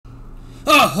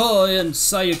Ahoy and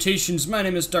salutations, my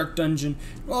name is Dark Dungeon.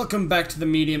 Welcome back to the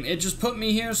medium. It just put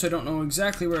me here, so I don't know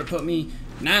exactly where it put me.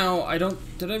 Now,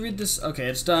 did I read this? Okay,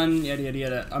 it's done, yada yada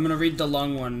yada. I'm gonna read the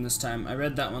long one this time. I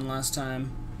read that one last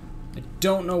time. I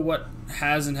don't know what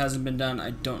has and hasn't been done.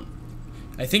 I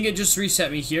think it just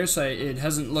reset me here, so it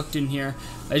hasn't looked in here.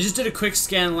 I just did a quick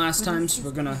scan last time, so we're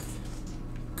gonna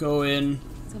go in.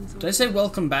 Did I say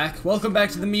welcome back? Welcome back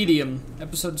to the medium,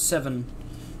 episode 7.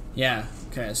 Yeah,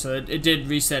 okay, so it did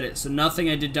reset it, so nothing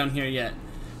I did down here yet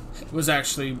was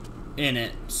actually in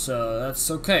it, so that's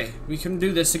okay. We can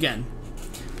do this again.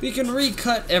 We can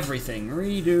recut everything,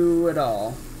 redo it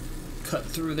all. Cut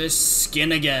through this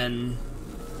skin again.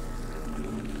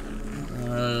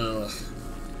 Ugh.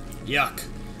 Yuck.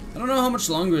 I don't know how much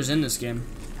longer is in this game.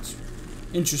 It's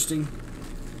interesting.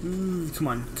 Come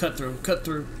on, cut through, cut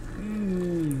through.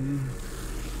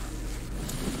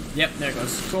 Yep, there it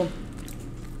goes. Cool.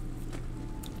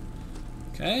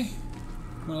 Okay.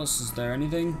 What else is there?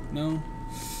 Anything? No?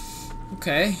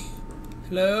 Okay.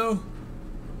 Hello?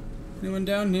 Anyone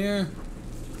down here?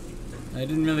 I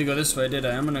didn't really go this way, did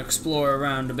I? I'm gonna explore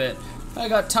around a bit. I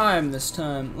got time this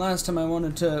time. Last time I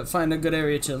wanted to find a good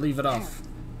area to leave it off.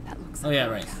 Oh yeah,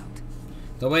 right.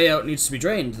 The way out needs to be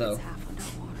drained, though.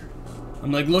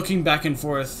 I'm like looking back and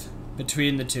forth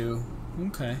between the two.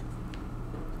 Okay.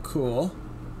 Cool.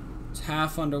 It's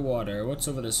half underwater. What's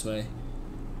over this way?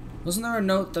 Wasn't there a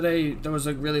note that was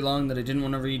like really long that I didn't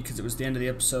want to read because it was the end of the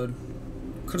episode?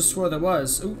 Could have swore there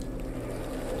was. Ooh.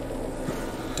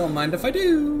 Don't mind if I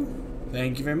do.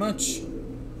 Thank you very much.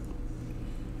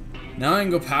 Now I can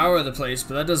go power the place,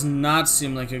 but that does not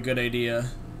seem like a good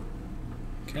idea.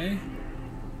 Okay.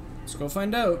 Let's go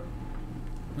find out.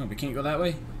 No, we can't go that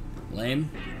way.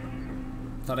 Lame.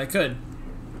 Thought I could.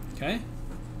 Okay.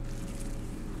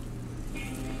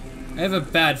 I have a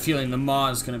bad feeling the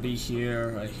Maw is gonna be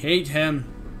here. I hate him.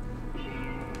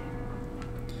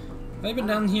 Have I been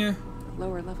down here?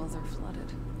 Lower levels are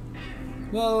flooded.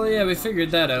 Well, yeah, we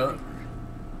figured that out.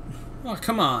 Oh,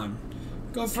 come on.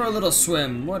 Go for a little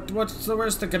swim. What's the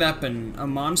worst that could happen? A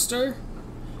monster?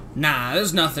 Nah,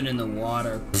 there's nothing in the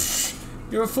water. Pfft.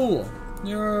 You're a fool.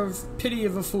 You're a pity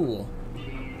of a fool.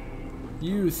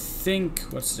 You think...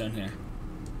 What's down here?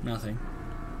 Nothing.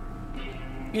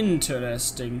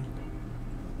 Interesting.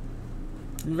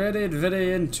 Very,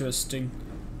 very interesting.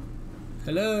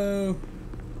 Hello?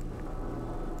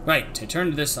 Right, I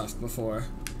turned this off before.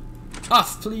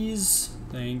 Off, please.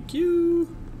 Thank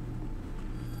you.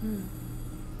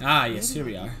 Ah, yes, here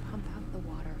we are. Pump out the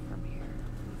water from here.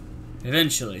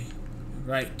 Eventually.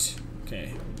 Right.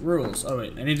 Okay. Rules. Oh,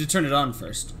 wait. I need to turn it on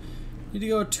first. Need to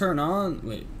go turn on...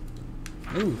 Wait.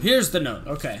 Ooh, here's the note.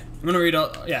 Okay. I'm gonna read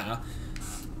all... Yeah.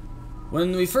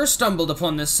 When we first stumbled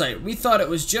upon this site, we thought it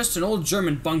was just an old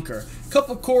German bunker.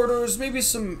 Couple corridors, maybe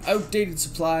some outdated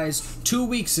supplies. 2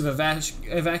 weeks of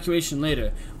evacuation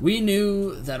later, we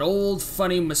knew that old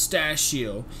funny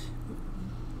Mustachio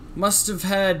must have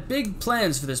had big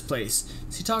plans for this place.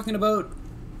 Is he talking about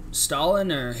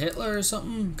Stalin or Hitler or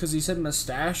something? Because he said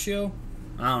Mustachio?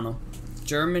 I don't know.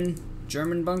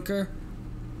 German bunker?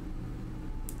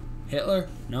 Hitler?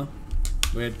 No?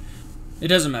 Weird. It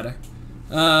doesn't matter.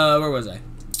 Where was I?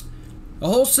 A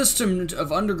whole system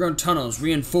of underground tunnels,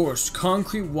 reinforced,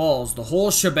 concrete walls, the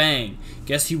whole shebang.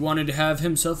 Guess he wanted to have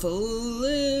himself a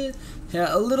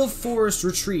little forest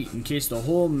retreat in case the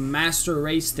whole master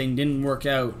race thing didn't work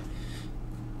out.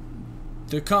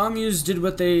 The commies did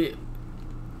what they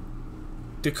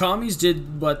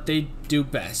do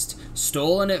best.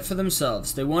 Stolen it for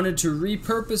themselves. They wanted to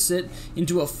repurpose it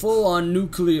into a full-on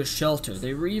nuclear shelter.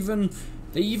 They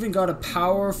even got a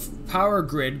power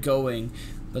grid going,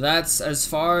 but that's as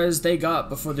far as they got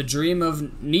before the dream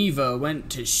of Neva went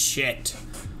to shit.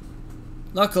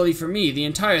 Luckily for me, the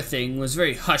entire thing was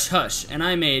very hush-hush, and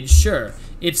I made sure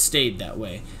it stayed that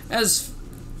way. As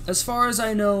far as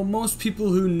I know, most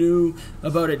people who knew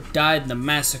about it died in the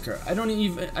massacre. I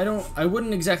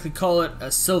wouldn't exactly call it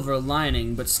a silver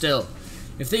lining, but still,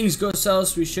 if things go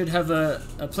south, we should have a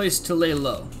place to lay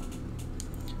low.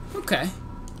 Okay.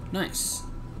 Nice.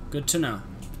 Good to know.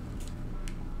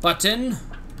 Button.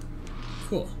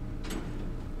 Cool.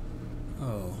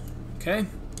 Oh. Okay.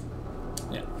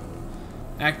 Yeah.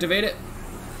 Activate it.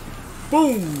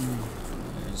 Boom!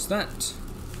 There's that.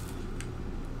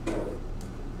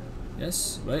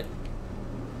 Yes, wait.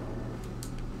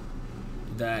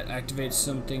 Did that activate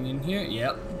something in here?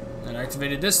 Yep. That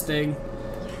activated this thing.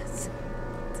 Yes.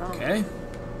 It's all Okay.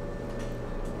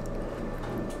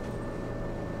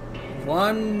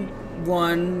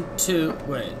 1, 2,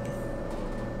 wait.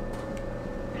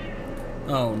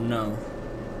 Oh no.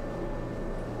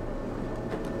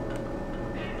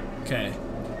 Okay,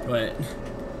 but...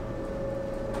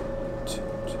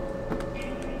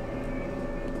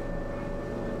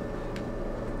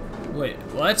 Wait,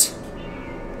 what?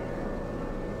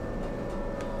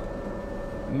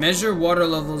 Measure water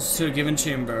levels to a given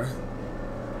chamber.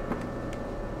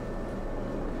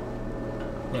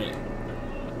 Wait.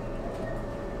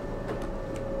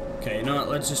 Okay, you know what?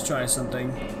 Let's just try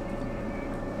something.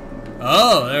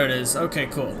 Oh, there it is. Okay,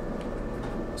 cool.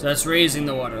 So that's raising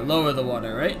the water. Lower the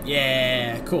water, right?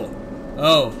 Yeah, cool.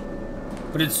 Oh.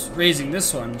 But it's raising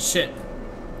this one. Shit.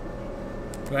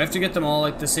 Do I have to get them all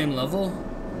like the same level?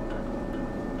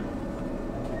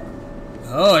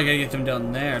 Oh, I gotta get them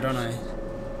down there, don't I?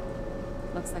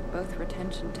 Looks like both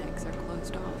retention tanks are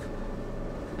closed off.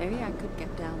 Maybe I could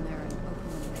get down there and open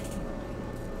them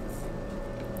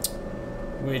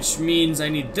manually. Which means I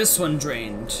need this one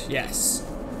drained. Yes.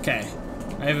 Okay.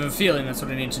 I have a feeling that's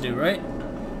what I need to do, right?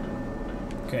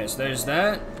 Okay, so there's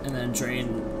that, and then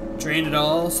drain it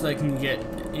all so that I can get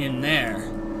in there.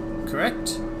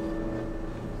 Correct?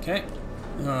 Okay.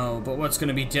 Oh, but what's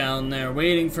gonna be down there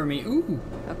waiting for me? Ooh.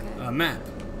 Okay. A map.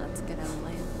 Let's get a lay of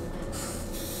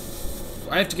the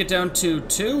land. I have to get down to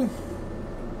 2?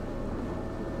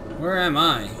 Where am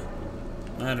I?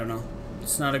 I don't know.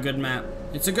 It's not a good map.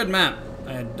 It's a good map.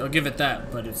 I'll give it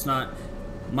that, but it's not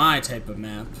my type of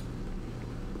map.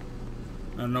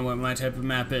 I don't know what my type of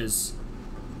map is.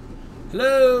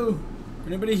 Hello?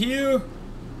 Anybody here?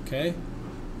 Okay.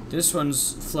 This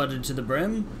one's flooded to the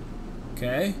brim.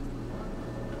 Okay.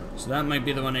 So that might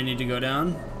be the one I need to go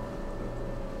down.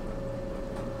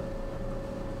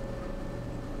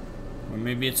 Or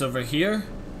maybe it's over here.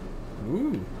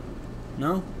 Ooh.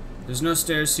 No? There's no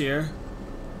stairs here.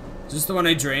 Is this the one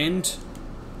I drained?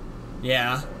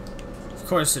 Yeah. Of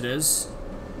course it is.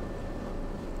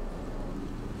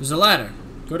 There's a ladder.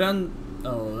 Go down.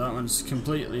 Oh, that one's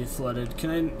completely flooded. Can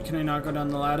I not go down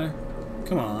the ladder?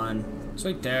 Come on. It's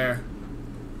right there.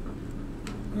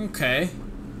 Okay.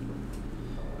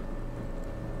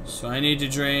 So I need to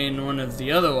drain one of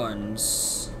the other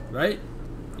ones, right?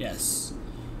 Yes.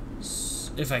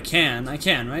 If I can,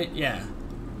 right? Yeah.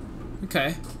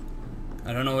 Okay.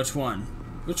 I don't know which one.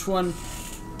 Which one?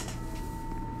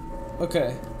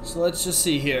 Okay, so let's just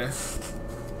see here.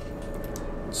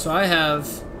 So I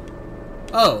have...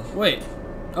 Oh, wait.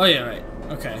 Oh, yeah, right.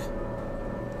 Okay.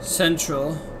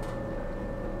 Central.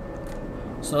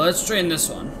 So let's drain this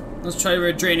one. Let's try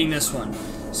draining this one.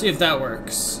 See if that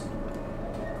works.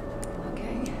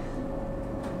 Okay.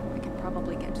 I can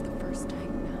probably get to the first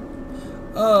tank now.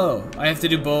 Oh, I have to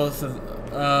do both of...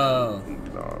 Oh.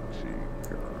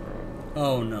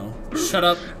 Oh, no. Shut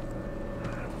up.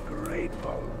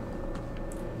 Grateful.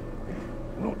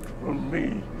 Not for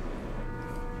me.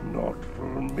 Not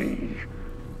for me.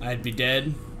 I'd be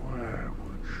dead. Where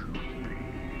would you be?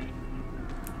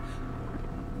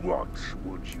 What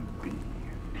would you be?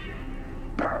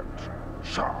 Burnt,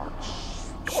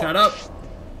 shots. Shut up.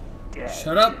 Dead.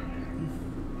 Shut up.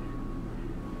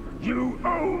 You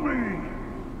owe me.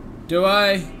 Do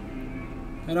I?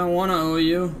 I don't want to owe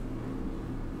you.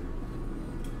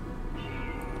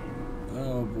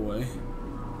 Oh boy.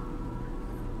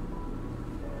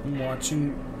 I'm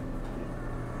watching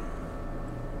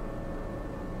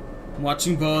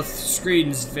both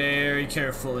screens very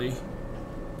carefully.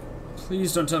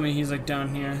 Please don't tell me he's like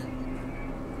down here.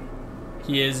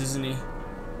 He is, isn't he?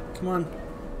 Come on.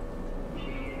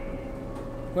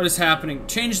 What is happening?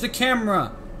 Change the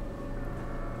camera!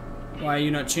 Why are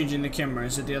you not changing the camera?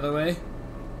 Is it the other way?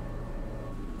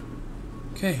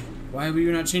 Okay. Why were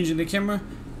you not changing the camera?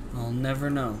 I'll never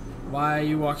know. Why are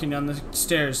you walking down the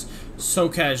stairs so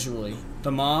casually?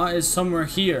 The maw is somewhere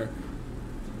here.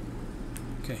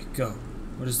 Okay, go.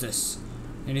 What is this?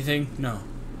 Anything? No.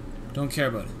 Don't care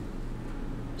about it.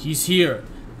 He's here.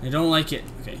 I don't like it.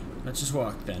 Okay, let's just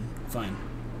walk then. Fine.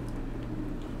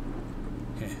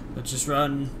 Okay, let's just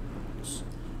run.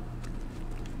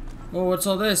 Oh, what's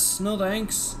all this? No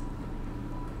thanks.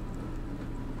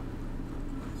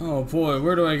 Oh boy,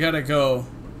 where do I gotta go?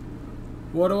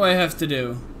 What do I have to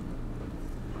do?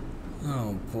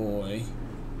 Oh boy.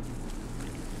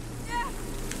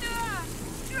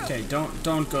 Okay,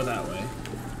 don't go that way.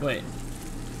 Wait.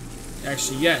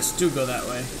 Actually, yes, do go that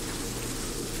way.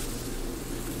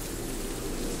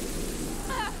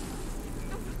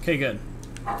 Okay, good.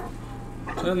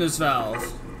 Turn this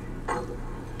valve.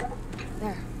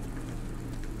 There.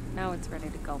 Now it's ready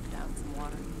to gulp down some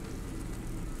water.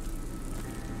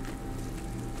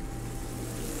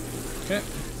 Okay.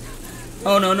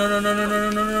 Oh no no no no no no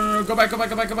no no no no! Go back! Go back!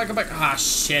 Go back! Go back! Go back! Ah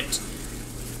shit!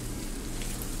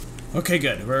 Okay,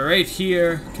 good. We're right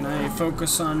here. Can I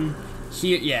focus on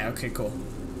here? Yeah. Okay, cool.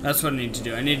 That's what I need to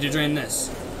do. I need to drain this.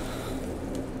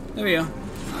 There we go.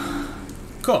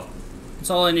 Cool. That's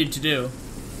all I need to do.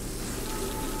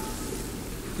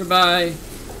 Goodbye.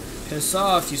 Piss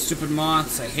off, you stupid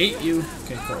moths. I hate you.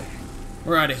 Okay, cool.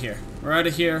 We're out of here. We're out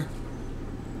of here.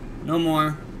 No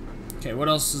more. Okay, what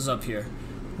else is up here?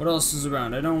 What else is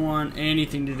around? I don't want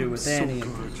anything to do with any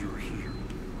of glad it. you're here.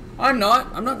 I'm not.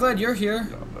 I'm not glad you're here.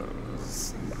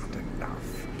 It's not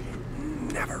enough.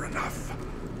 Never enough.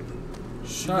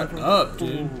 Shut up,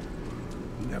 dude.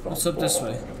 Never What's up this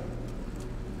fall. way?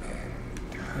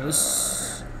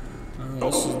 This...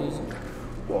 this is...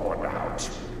 Worn out.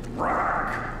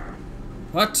 Brag.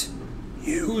 What?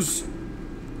 You Who's...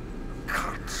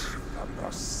 cut from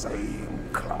the same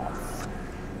cloth.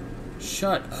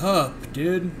 Shut up,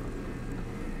 dude.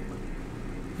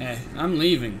 Hey, I'm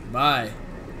leaving. Bye.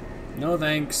 No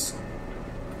thanks.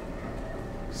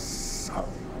 So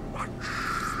much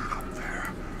out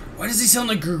there. Why does he sound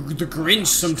like the Grinch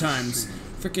sometimes?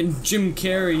 Freaking Jim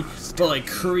Carrey, but like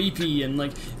creepy and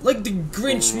like the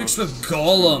Grinch mixed with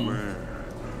Gollum.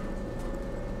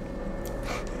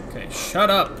 Okay, shut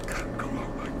up. Can't go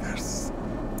out like this.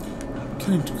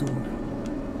 Can't go.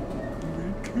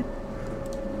 Make it.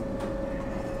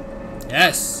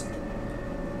 Yes.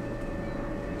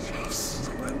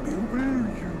 Just let me wear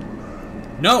you.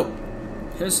 No.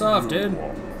 Piss off, dude.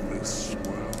 Walk this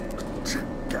world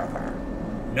together.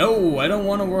 No, I don't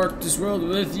want to work this world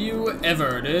with you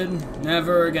ever, dude.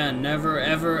 Never again. Never,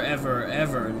 ever, ever,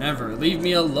 ever, never. Leave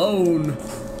me alone.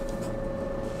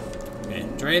 Okay,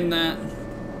 drain that.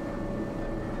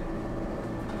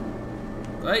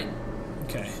 Right?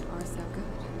 Okay. Far so good.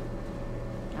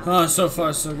 Oh, so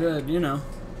far so good, you know.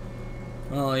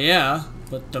 Well, yeah,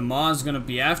 but the Maw's gonna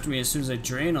be after me as soon as I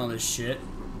drain all this shit,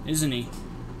 isn't he?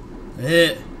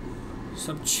 Ugh.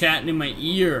 Stop chatting in my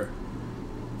ear,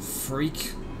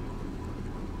 freak.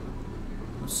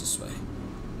 What's this way?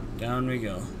 Down we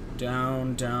go.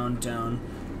 Down, down, down.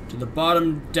 To the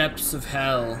bottom depths of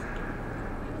hell.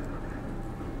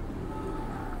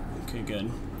 Okay, good.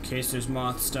 In case there's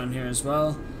moths down here as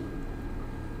well.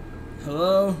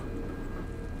 Hello?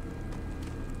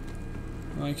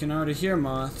 Well, I can already hear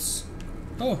moths.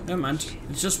 Oh, never mind.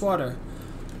 It's just water.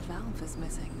 The valve is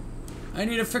missing. I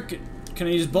need a frickin'... Can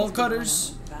I use bolt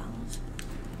cutters? Valve?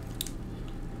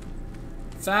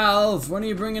 Valve, when are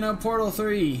you bringing out Portal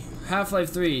 3?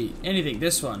 Half-Life 3? Anything.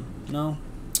 This one? No?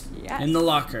 Yes. In the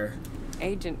locker.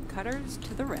 Agent Cutters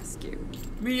to the rescue.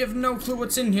 We have no clue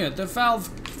what's in here. The valve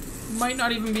might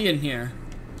not even be in here.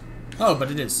 Oh,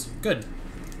 but it is. Good.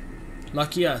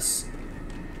 Lucky us.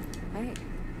 Hey.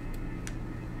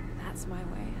 That's my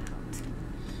way out.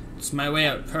 It's my way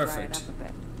out. Dry it Perfect. up a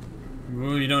bit.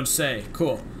 Ooh, you don't say.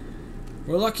 Cool.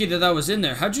 We're lucky that that was in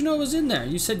there. How'd you know it was in there?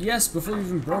 You said yes before you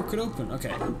even broke it open.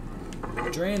 Okay.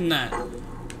 Drain that.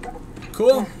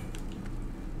 Cool.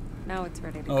 Now it's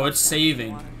ready to Oh, go it's down in the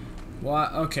saving. water. Why?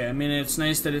 Okay, I mean, it's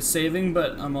nice that it's saving,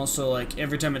 but I'm also like,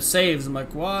 every time it saves, I'm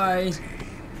like, why?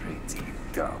 Pretty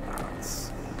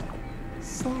girls.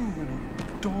 So many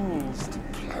dolls to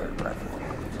play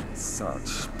with.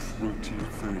 Such pretty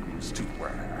things to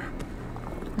wear.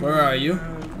 Where are you?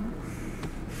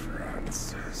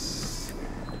 Francis.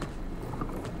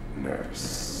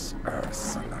 Nurse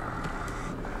Ursula.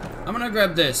 I'm gonna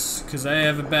grab this, because I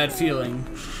have a bad feeling.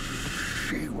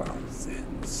 She was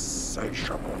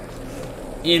insatiable.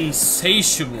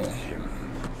 Insatiable.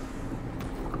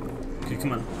 Okay,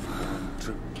 come on.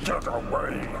 To get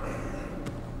away.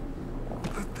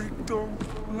 But they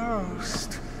don't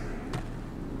last.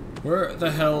 Where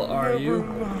the hell are Never you?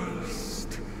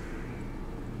 last.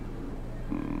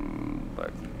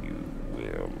 But you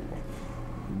will.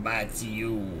 But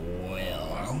you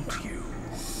will. Won't you?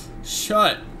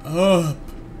 Shut up.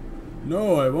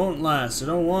 No, I won't last. I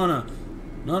don't wanna.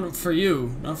 Not for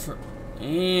you. Not for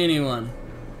anyone.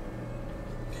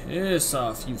 Piss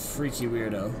off, you freaky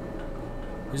weirdo.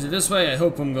 Is it this way? I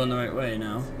hope I'm going the right way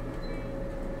now.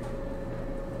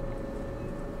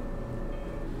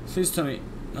 Please tell me.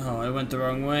 Oh, I went the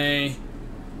wrong way.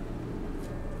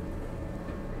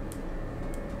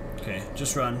 Okay,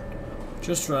 just run.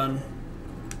 Just run.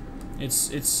 It's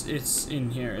in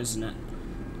here, isn't it?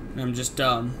 I'm just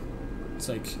dumb. It's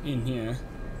like in here.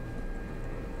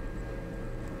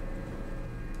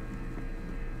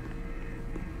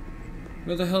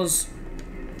 Where the hell's...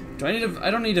 Do I need a... I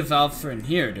don't need a valve for in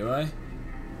here, do I?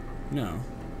 No.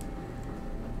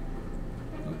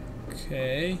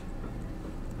 Okay.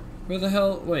 Where the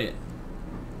hell... Wait.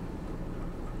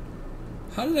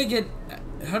 How did I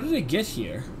get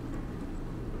here?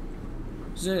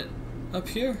 Is it up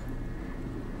here?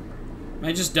 Am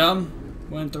I just dumb?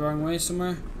 Went the wrong way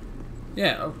somewhere?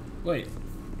 Yeah, oh, wait.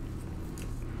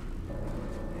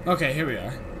 Okay, here we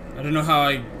are. I don't know how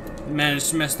I managed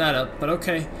to mess that up, but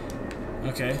okay.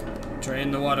 Okay,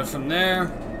 drain the water from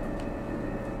there.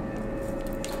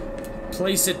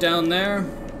 Place it down there.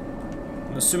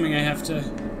 I'm assuming I have to...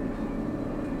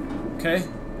 Okay.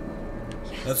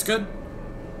 Yes. That's good.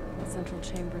 The central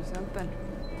chamber's open.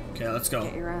 Okay, let's go.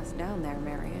 Get your ass down there,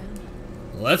 Marianne.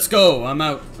 Let's go. I'm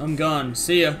out. I'm gone.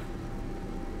 See ya.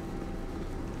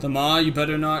 Tama, you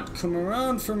better not come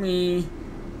around for me.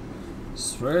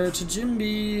 Swear to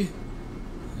Jimby.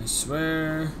 I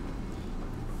swear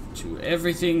to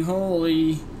everything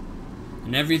holy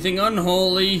and everything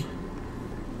unholy.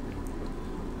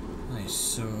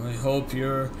 So I hope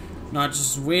you're not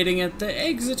just waiting at the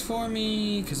exit for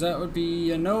me, because that would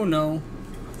be a no-no.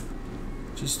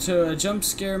 Just to jump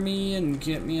scare me and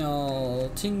get me all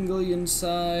tingly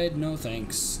inside. No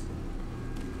thanks.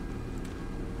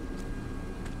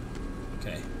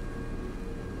 Okay.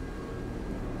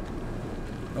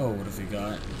 Oh, what have we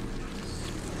got?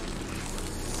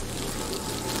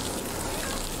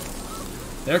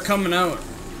 They're coming out.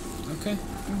 Okay.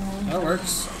 That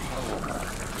works.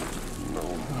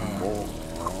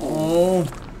 Oh.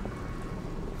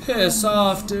 Piss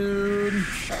off, dude.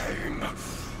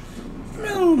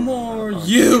 No more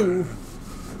you.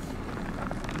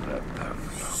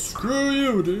 Screw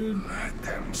you, dude. Let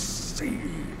them see.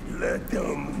 Let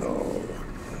them know.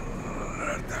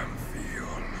 Let them feel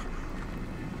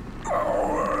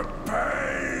our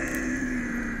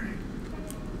pain.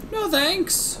 No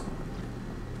thanks.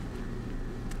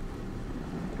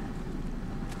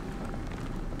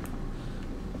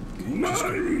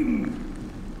 Mine.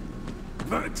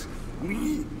 Let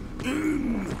me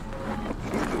in.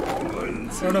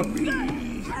 Shut up.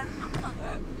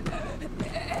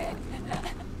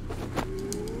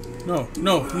 No,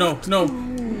 no, no, no.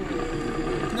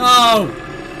 No!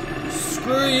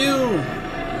 Screw you!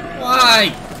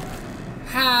 Why?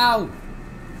 How?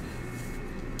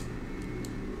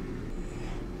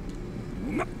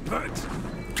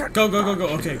 Go, go, go, go.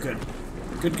 Okay, good.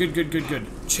 Good, good, good, good, good.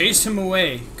 Chase him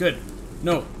away. Good.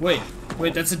 No, wait.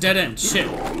 Wait, that's a dead end. Shit.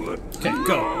 Okay,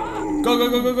 go. Go, go,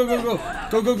 go, go, go, go, go.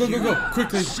 Go, go, go, go, go.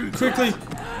 Quickly, quickly.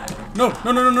 No,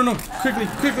 no, no, no, no, no. Quickly,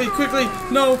 quickly, quickly.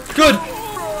 No. Good.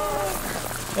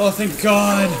 Oh, thank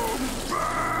God.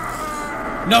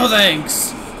 No,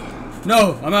 thanks.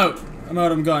 No, I'm out. I'm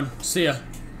out. I'm gone. See ya.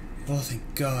 Oh,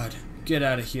 thank God. Get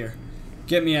out of here.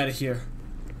 Get me out of here.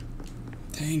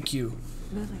 Thank you.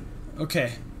 Lily.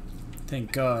 Okay.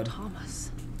 Thank God.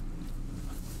 Thomas.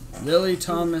 Lily,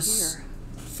 Thomas, Here.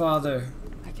 father,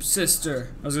 sister.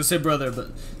 I was gonna say brother, but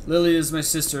Lily is my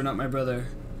sister, not my brother.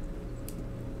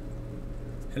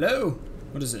 Hello?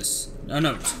 What is this? A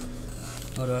note.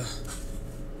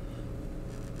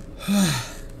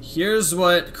 Here's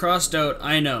what crossed out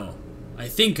I know. I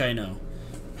think I know.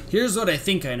 Here's what I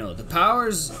think I know. The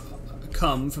powers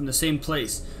come from the same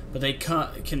place, but they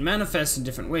can manifest in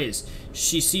different ways.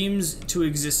 She seems to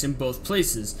exist in both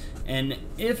places, and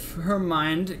if her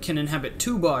mind can inhabit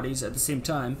two bodies at the same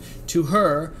time, to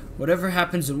her, whatever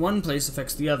happens in one place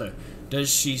affects the other. Does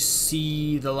she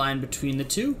see the line between the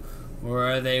two, or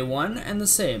are they one and the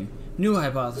same? New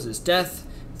hypothesis. Death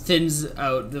thins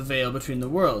out the veil between the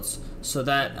worlds, so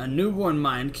that a newborn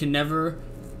mind never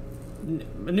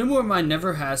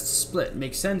has to split.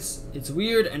 Makes sense. It's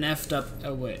weird and effed up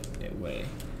away.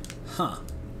 Huh.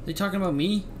 They talking about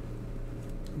me?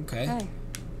 Okay. Hey,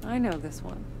 I know this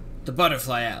one. The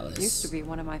Butterfly Atlas. Used to be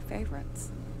one of my favorites.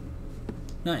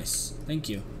 Nice. Thank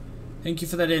you. Thank you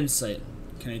for that insight.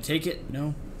 Can I take it?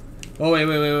 No? Oh, wait.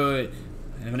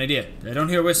 I have an idea. I don't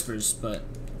hear whispers, but...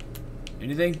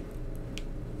 anything?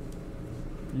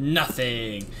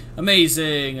 Nothing.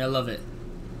 Amazing. I love it.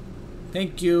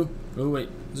 Thank you. Oh, wait.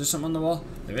 Is there something on the wall?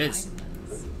 There is.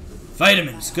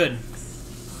 Vitamins. Good.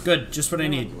 Good. Just what I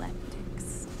need.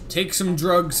 Take some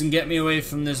drugs and get me away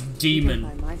from this demon.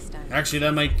 Actually,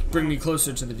 that might bring me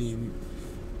closer to the demon.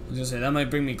 I was gonna say, that might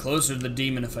bring me closer to the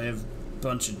demon if I have a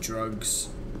bunch of drugs.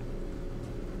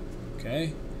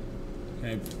 Okay. Can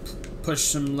I push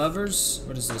some levers?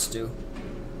 What does this do?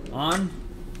 On?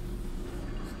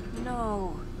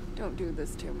 No, don't do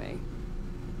this to me.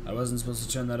 I wasn't supposed to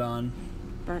turn that on.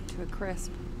 Burnt to a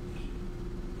crisp.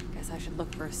 Guess I should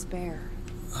look for a spare.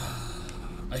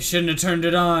 I shouldn't have turned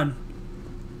it on.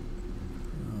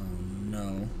 Oh,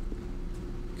 no.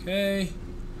 Okay.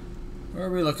 Where are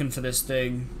we looking for this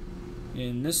thing?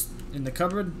 In the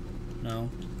cupboard? No.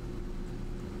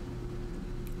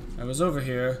 I was over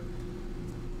here.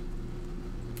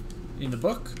 In the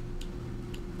book?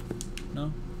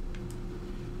 No.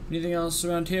 Anything else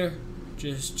around here?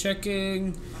 Just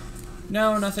checking.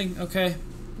 No, nothing. Okay.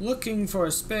 Looking for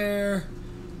a spare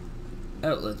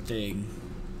outlet thing.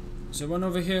 Is there one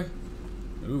over here?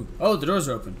 Ooh. Oh, the doors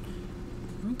are open.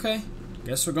 Okay.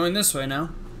 Guess we're going this way now.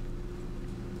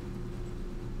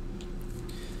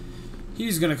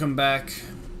 He's gonna come back,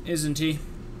 isn't he?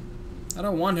 I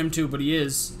don't want him to, but he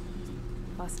is.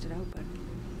 Busted open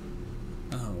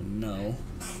Oh no.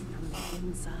 from the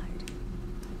inside.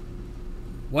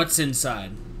 What's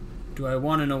inside? Do I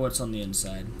want to know what's on the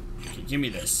inside? Okay, give me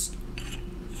this.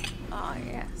 Ah,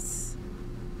 yes.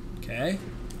 Okay.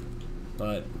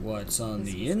 But what's on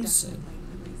This the was inside?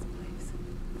 definitely Lily's place.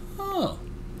 Oh,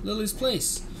 Lily's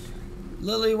place.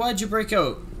 Lily, why'd you break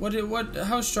out?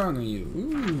 How strong are you?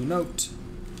 Ooh, note.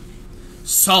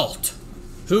 Salt.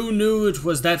 Who knew it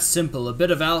was that simple? A bit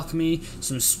of alchemy,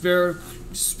 some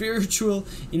spiritual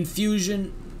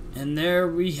infusion, and there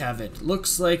we have it.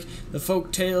 Looks like the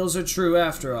folk tales are true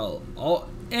after all.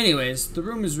 Anyways, the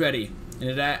room is ready,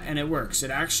 and it works. It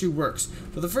actually works.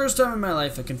 For the first time in my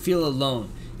life, I can feel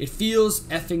alone. It feels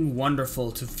effing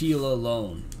wonderful to feel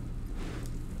alone.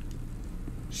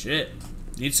 Shit.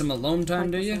 Need some alone time,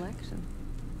 Quite do the you? selection.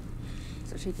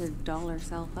 So she could doll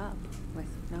herself up with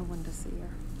no one to see her.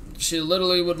 She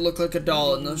literally would look like a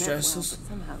doll in Maybe those meant well, dresses. but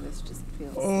somehow this just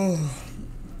feels. Oh,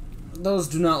 those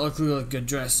do not look like good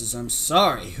dresses. I'm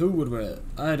sorry. Who would wear it?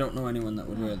 I don't know anyone that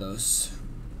would wear those.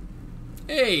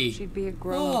 Hey. She'd be a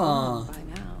grown-up Aw. woman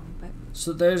by now, but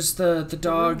So there's the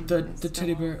dog, the room is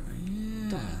teddy dog. bear. Yeah.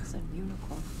 dogs and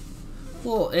unicorn.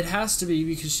 Well, it has to be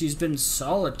because she's been in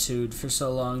solitude for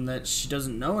so long that she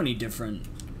doesn't know any different.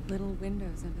 Little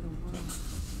windows into the world.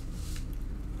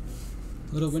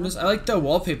 Little windows. I like the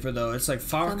wallpaper though. It's like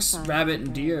fox, Sometimes rabbit, it and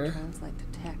can deer. Translate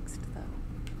to text,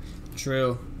 though.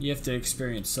 True. You have to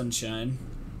experience sunshine.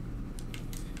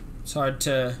 It's hard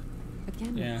to.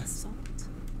 Again, Yeah. with the salt.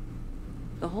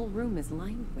 The whole room is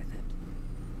lined with it.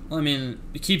 Well, I mean,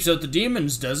 it keeps out the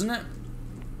demons, doesn't it?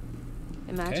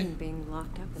 Imagine Okay. being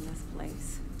locked up in this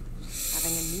place,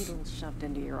 having a needle shoved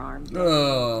into your arm.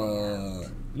 Oh,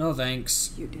 no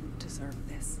thanks. You didn't deserve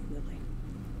this, Lily.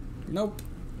 Nope.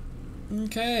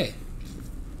 Okay.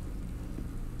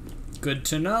 Good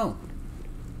to know.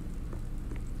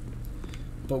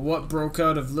 But what broke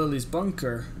out of Lily's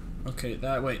bunker? Okay,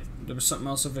 wait, there was something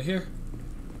else over here?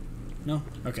 No?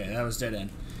 Okay, that was dead end.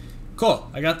 Cool,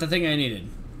 I got the thing I needed.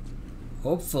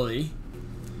 Hopefully.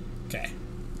 Okay,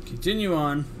 continue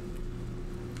on.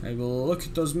 I will look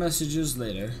at those messages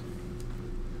later.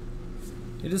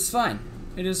 It is fine.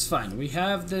 It is fine. We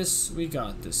have this. We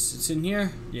got this. It's in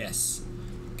here? Yes.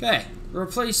 Okay,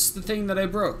 replace the thing that I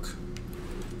broke.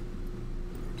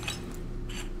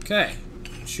 Okay,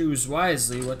 choose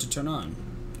wisely what to turn on.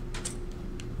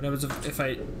 What happens if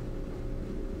I...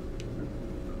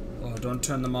 Oh, don't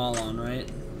turn them all on, right?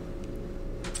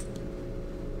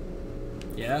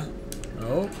 Yeah?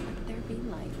 Oh, Let there be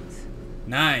light.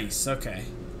 nice, okay.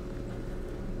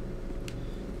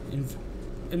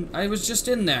 And I was just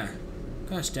in there.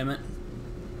 Gosh damn it.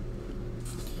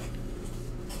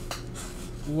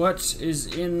 What is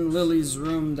in Lily's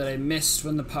room that I missed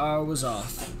when the power was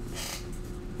off?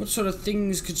 What sort of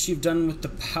things could she have done with the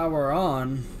power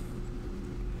on?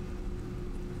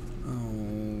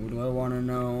 Oh, do I want to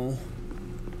know?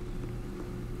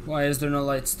 Why is there no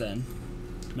lights then?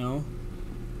 No?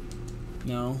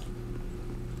 No?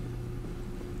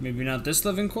 Maybe not this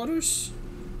living quarters?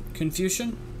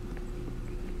 Confusion?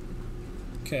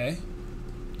 Okay.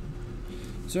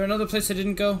 Is there another place I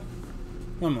didn't go?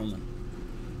 One moment.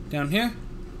 Down here?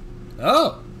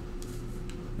 Oh!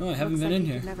 No, I haven't Looks been like in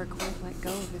he here. could never quite let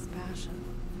go of his passion.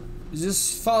 Is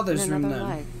this Father's In room another then?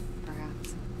 life,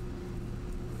 perhaps.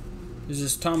 Is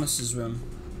this Thomas's room?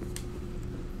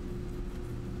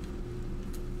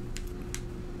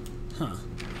 Huh.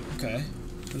 Okay.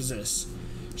 What is this?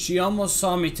 She almost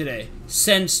saw me today.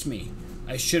 Sensed me.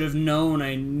 I should have known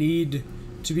I need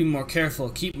to be more careful.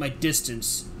 Keep my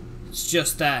distance. It's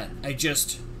just that.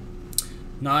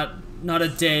 Not a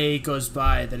day goes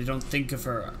by that I don't think of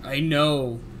her. I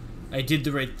know I did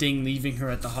the right thing leaving her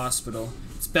at the hospital.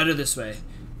 It's better this way.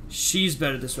 She's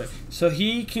better this way. So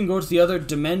he can go to the other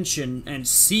dimension and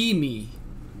see me.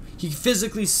 He can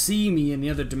physically see me in the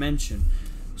other dimension.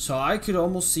 So I could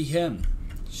almost see him.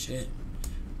 Shit.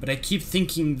 But I keep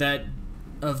thinking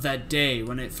of that day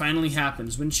when it finally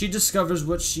happens. When she discovers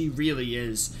what she really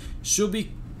is. She'll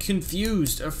be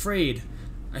confused, afraid.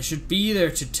 I should be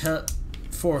there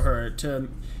for her, to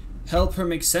help her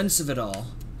make sense of it all.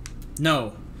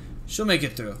 No. She'll make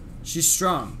it through. She's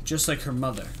strong, just like her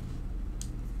mother.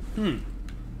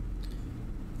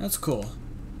 That's cool.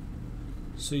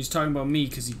 So he's talking about me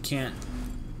because he can't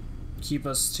keep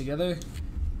us together.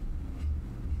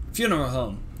 Funeral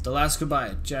home. The last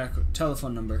goodbye. Jack,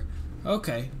 telephone number.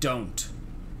 Okay, don't.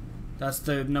 That's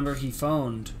the number he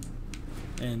phoned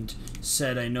and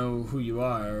said, I know who you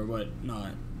are, or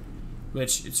whatnot.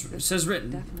 Which, it says written.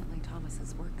 Definitely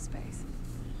Thomas's workspace.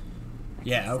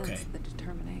 Yeah, okay. The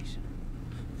determination.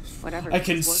 Whatever I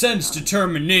can sense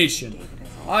determination.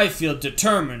 I feel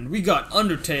determined. We got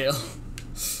Undertale.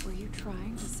 Were you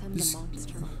trying to send the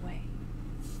monster away?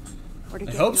 Or to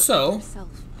get I hope so. yourself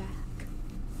back?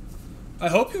 I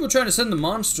hope you were trying to send the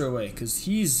monster away, because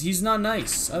he's not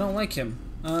nice. I don't like him.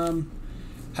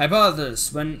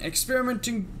 Hypothesis. When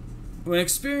experiencing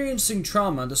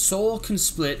trauma, the soul can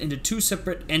split into two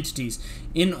separate entities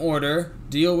in order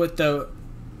deal with the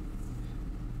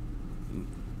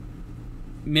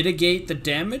mitigate the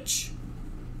damage.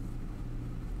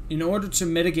 In order to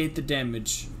mitigate the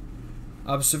damage.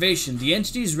 Observation. The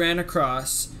entities ran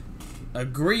across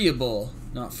agreeable,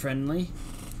 not friendly,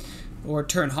 or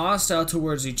turn hostile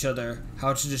towards each other.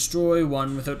 How to destroy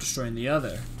one without destroying the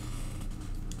other.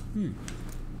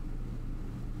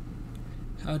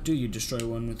 How do you destroy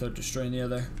one without destroying the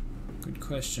other? Good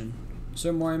question. Is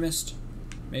there more I missed?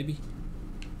 Maybe.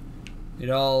 It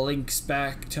all links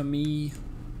back to me.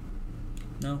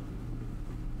 No?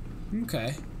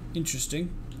 Okay. Interesting.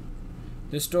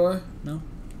 This door? No?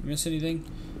 Miss anything?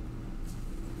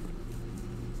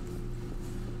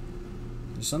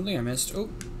 There's something I missed. Oh.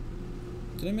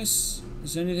 Did I miss?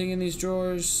 Is there anything in these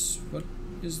drawers? What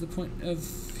is the point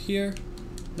of here?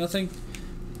 Nothing?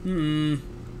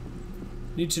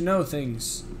 Need to know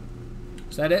things.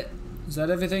 Is that it? Is that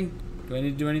everything? Do I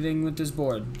need to do anything with this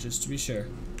board? Just to be sure.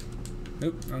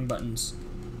 Nope, wrong buttons.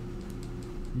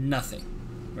 Nothing.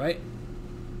 Right?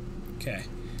 Okay.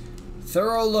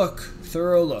 Thorough look.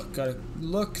 Thorough look. Gotta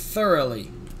look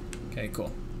thoroughly. Okay,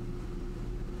 cool.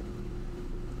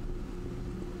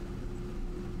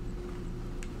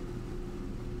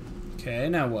 Okay,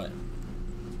 now what?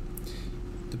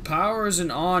 The power isn't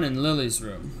on in Lily's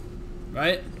room.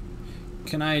 Right?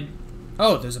 Can I...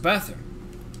 Oh, there's a bathroom.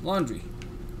 Laundry.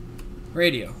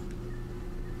 Radio.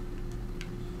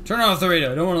 Turn off the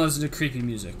radio. I don't want to listen to creepy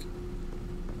music.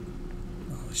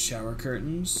 Oh, shower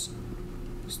curtains.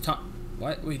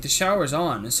 What? Wait, the shower's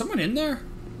on. Is someone in there?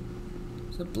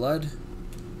 Is that blood?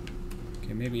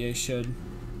 Okay, maybe I should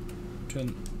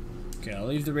turn... Okay, I'll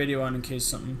leave the radio on in case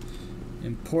something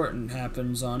important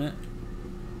happens on it.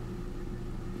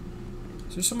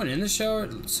 Is there someone in the shower?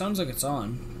 It sounds like it's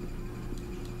on.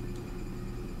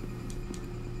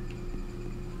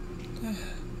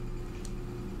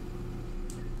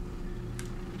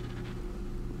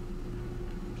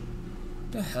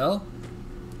 The hell?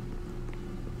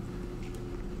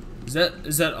 Is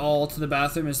that all to the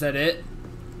bathroom? Is that it?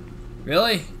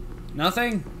 Really?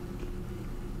 Nothing?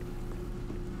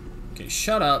 Okay,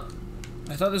 shut up.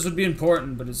 I thought this would be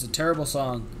important, but it's a terrible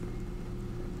song.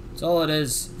 That's all it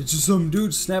is. It's just some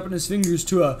dude snapping his fingers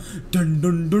to a dun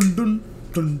dun dun dun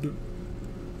dun dun.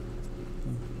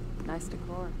 Nice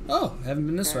decor. Oh, haven't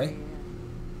been this way.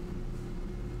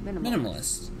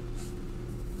 Minimalist.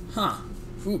 Huh.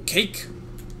 Ooh, cake.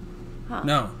 Huh.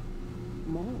 No.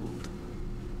 Mold.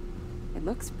 It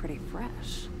looks pretty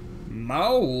fresh.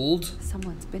 Mold?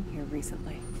 Someone's been here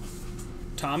recently.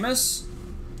 Thomas?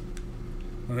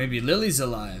 Or maybe Lily's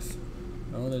alive.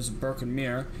 Oh, there's a broken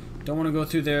mirror. Don't want to go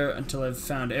through there until I've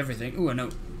found everything. Ooh, a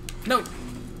note. Note!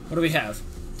 What do we have?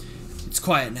 It's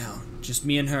quiet now. Just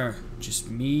me and her. Just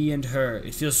me and her.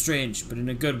 It feels strange, but in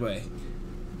a good way.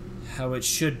 How it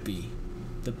should be.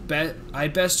 I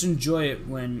best enjoy it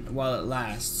while it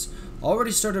lasts.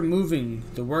 Already started moving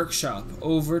the workshop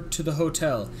over to the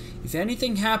hotel. If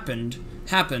anything happens,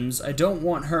 I don't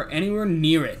want her anywhere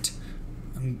near it.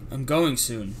 I'm going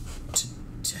soon. To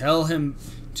tell him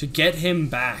to get him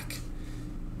back.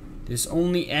 This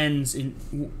only ends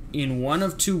in one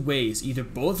of two ways. Either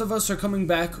both of us are coming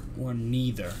back or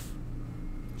neither.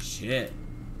 Shit.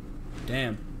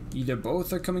 Damn. Either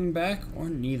both are coming back or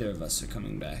neither of us are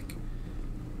coming back.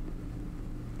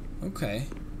 Okay.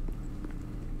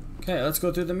 Okay, let's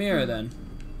go through the mirror then.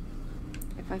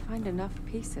 If I find enough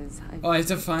pieces, I have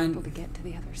to find... be able to get to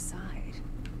the other side.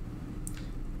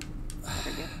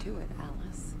 Better get to it,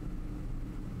 Alice.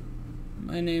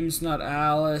 My name's not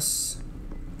Alice.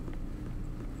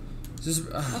 Is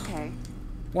this... Okay.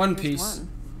 One Here's piece. one.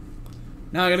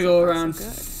 Now I gotta So go far, so around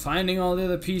good. finding all the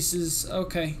other pieces.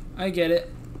 Okay, I get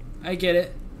it. I get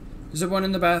it. Is there one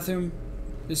in the bathroom?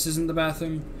 This isn't the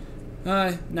bathroom.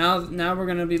 Now we're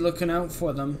gonna be looking out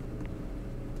for them.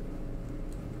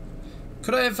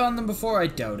 Could I have found them before? I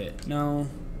doubt it. No.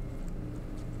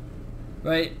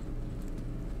 Right?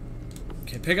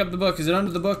 Okay, pick up the book. Is it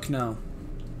under the book? No.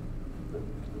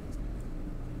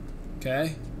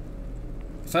 Okay.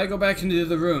 If I go back into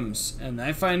the rooms and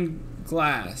I find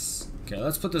glass. Okay,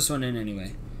 let's put this one in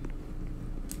anyway.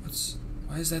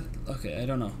 Why is that? Okay, I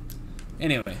don't know.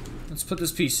 Anyway, let's put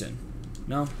this piece in.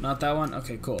 No, not that one?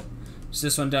 Okay, cool. It's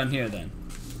this one down here then.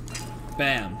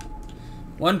 Bam.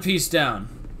 One piece down.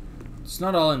 It's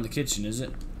not all in the kitchen, is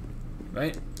it?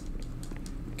 Right?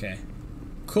 Okay.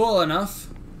 Cool enough.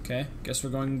 Okay, guess we're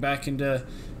going back into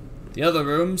the other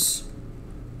rooms.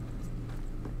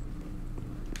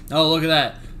 Oh, look at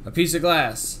that. A piece of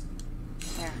glass.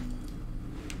 There.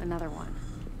 Another one.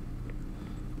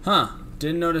 Huh.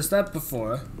 Didn't notice that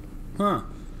before. Huh.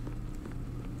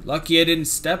 Lucky I didn't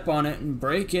step on it and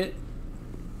break it.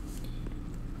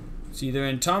 It's either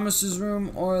in Thomas's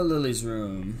room or Lily's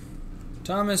room.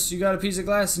 Thomas, you got a piece of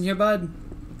glass in here, bud?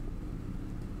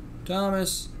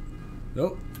 Thomas.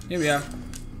 Oh, here we are.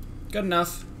 Good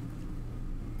enough.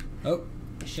 Oh,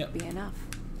 This should be enough.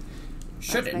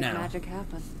 Should it Let's make now? magic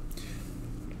happen.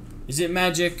 Is it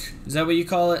magic? Is that what you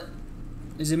call it?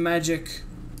 Is it magic?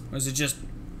 Or is it just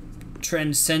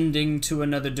transcending to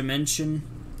another dimension?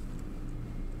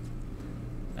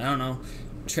 I don't know.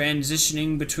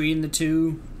 Transitioning between the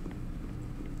two?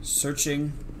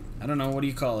 Searching? I don't know. What do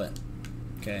you call it?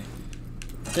 Okay.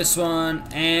 This one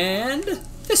and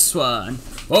this one.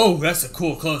 Oh, that's a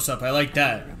cool close-up. I like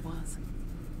that. There it was.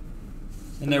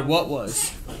 And there what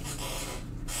was?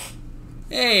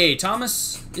 Hey,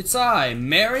 Thomas. It's I,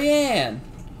 Marianne.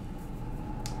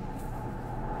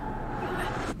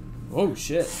 Oh,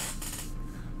 shit.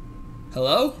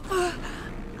 Hello?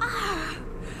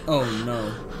 Oh,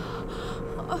 no.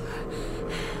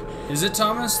 Is it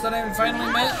Thomas that I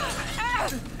finally met?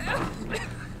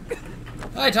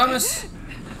 Hi, Thomas.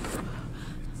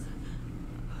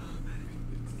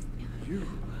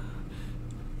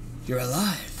 You're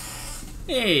alive.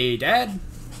 Hey, Dad.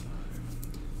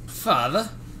 Father.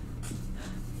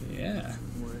 Yeah.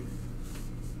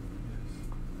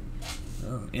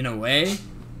 Oh, in a way?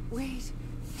 Wait.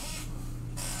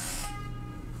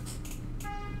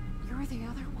 You're the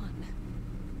other one.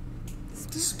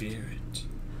 The spirit.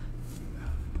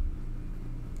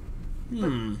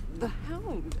 The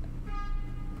hound.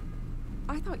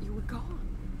 I thought you were gone.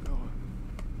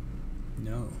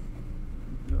 No.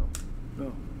 No.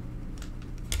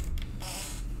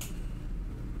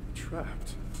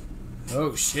 Trapped.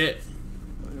 Oh, shit.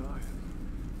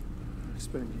 I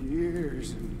spent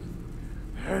years in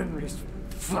Henry's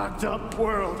fucked up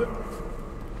world.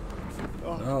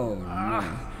 Oh, no.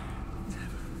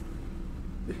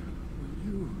 When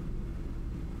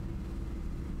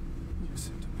you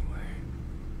sent him away,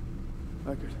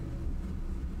 I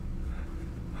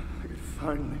could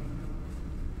finally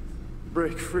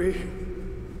break free.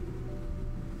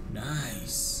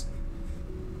 Nice.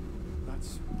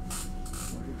 That's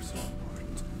why you're so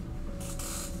important.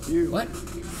 You What?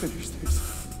 finish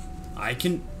this. I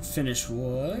can finish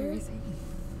what? Where is he?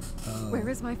 Oh. Where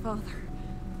is my father?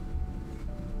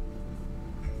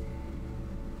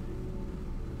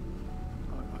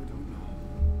 I don't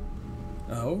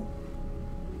know. Oh?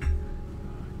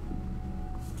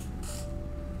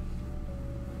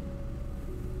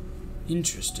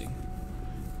 Interesting.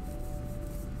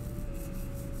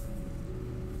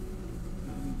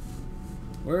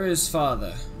 Where is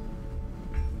father?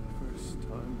 First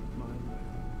time of my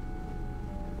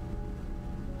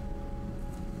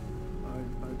life.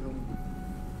 I don't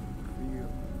feel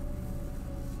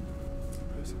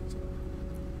present.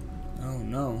 Oh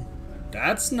no.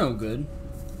 That's no good.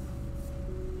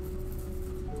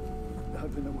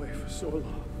 I've been away for so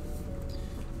long.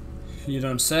 You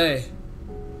don't say.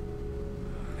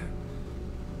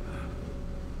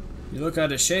 You look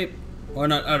out of shape. Or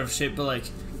not out of shape, but like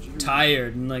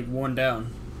tired and like worn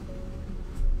down.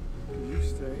 Can you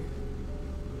stay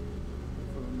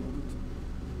for a moment?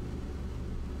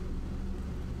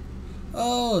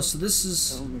 Oh, so this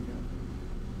is Tell me.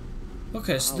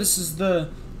 okay. So this is the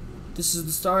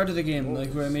start of the game,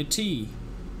 like where I made tea.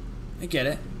 I get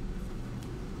it.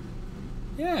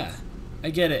 Yeah,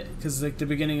 I get it. Cause like the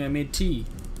beginning, I made tea.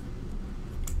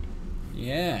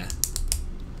 Yeah,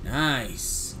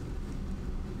 nice.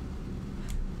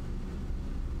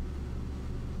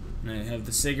 And I have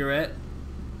the cigarette.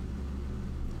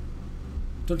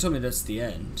 Don't tell me that's the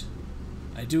end.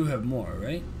 I do have more,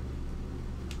 right?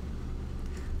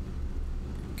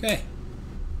 Okay.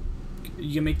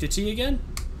 You can make the tea again?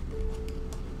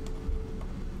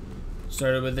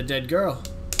 Started with a dead girl.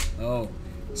 Oh,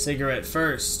 cigarette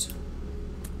first.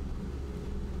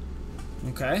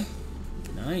 Okay.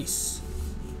 Nice.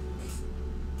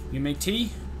 You make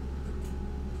tea?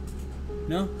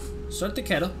 No? Start the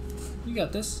kettle. You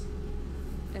got this.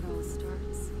 It all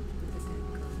starts with a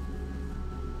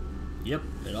Yep,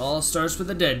 it all starts with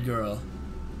a dead girl.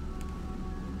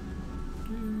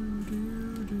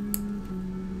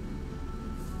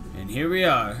 And here we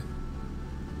are.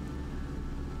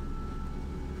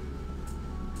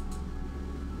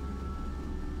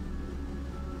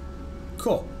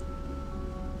 Cool.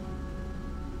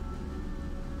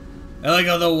 I like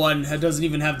how the one that doesn't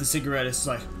even have the cigarette. It's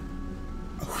like,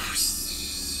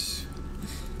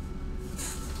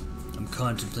 I'm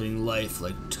contemplating life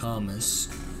like Thomas.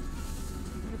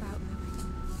 What about Lily?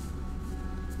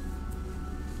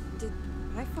 Did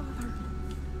my father...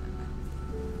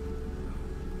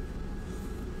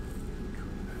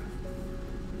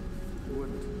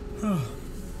 Wouldn't.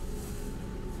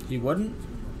 He wouldn't?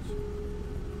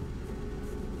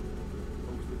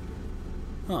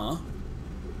 Aw.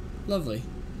 Lovely.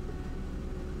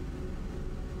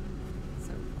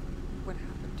 So, what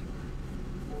happened to her?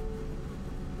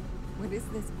 What is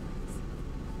this place?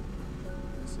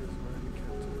 This is where he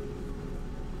kept it.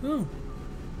 Oh.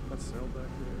 That cell back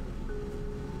there.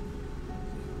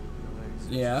 The legs.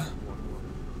 Yeah. One woman.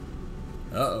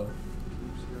 Uh-oh.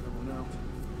 Keeps the other one out.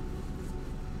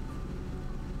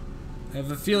 I have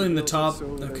a feeling the top...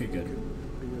 So that Okay, he good.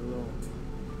 could be alone.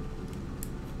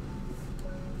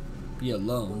 Be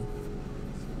alone.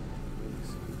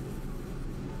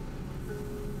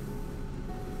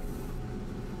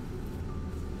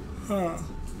 Huh.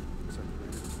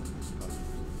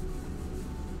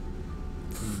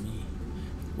 For me.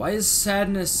 Why is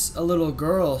Sadness a little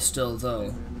girl still,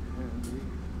 though?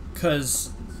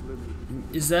 Cause...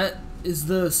 Is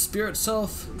the spirit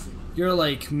self your,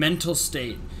 like, mental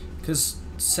state? Cause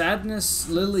Sadness,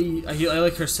 Lily... I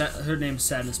like her name's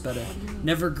Sadness better.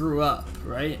 Never grew up,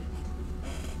 right?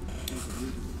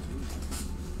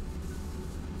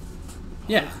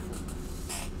 Yeah.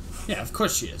 Yeah, of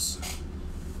course she is.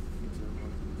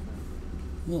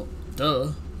 Well,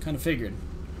 duh. Kind of figured.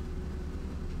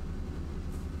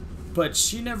 But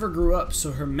she never grew up,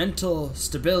 so her mental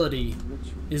stability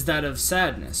is that of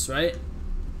Sadness, right?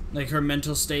 Like, her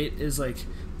mental state is like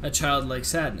a childlike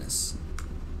Sadness.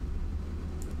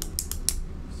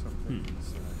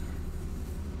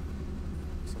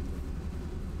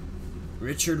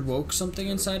 Richard woke something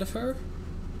inside of her?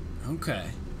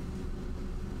 Okay.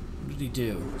 What did he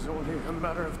do? It was only a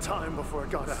matter of time before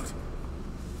it got out.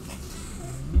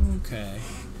 Okay.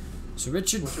 So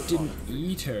Richard didn't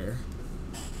eat her.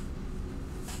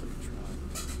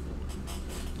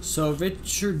 So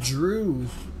Richard drew.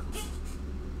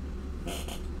 But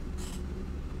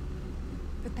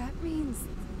that means...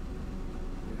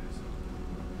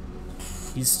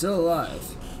 Yes. He's still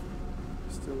alive.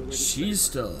 Still a way to She's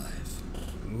save still alive.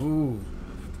 Ooh.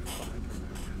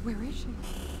 Where is she?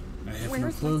 I have no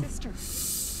Where's clue. my sister?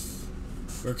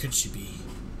 Where could she be?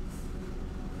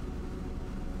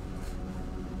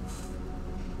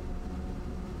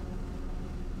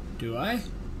 Do I?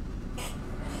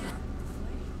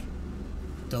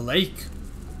 The lake.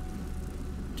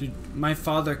 Did my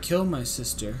father kill my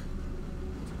sister?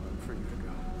 time for you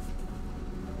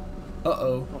to go.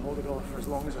 Uh-oh. I'll hold it off for as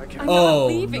long as I can. I'm Oh, not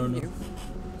leaving no. you.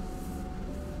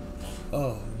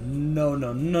 Oh, no,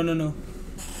 no, no, no, no.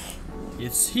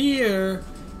 It's here.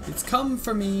 It's come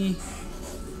for me.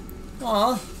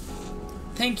 Aw.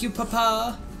 Thank you,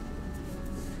 Papa.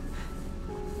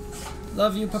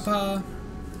 Love you, Papa.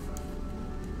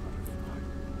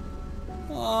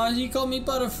 Aw, he called me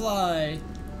Butterfly.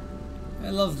 I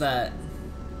love that.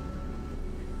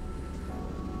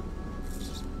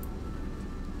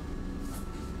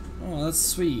 Oh, that's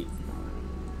sweet.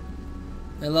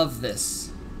 I love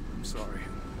this. I'm sorry.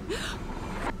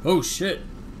 Oh shit.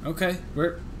 Okay.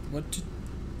 What?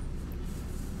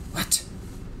 What?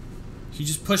 He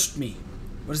just pushed me.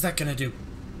 What is that gonna do?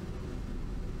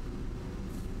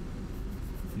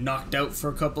 Knocked out for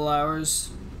a couple hours.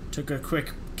 Took a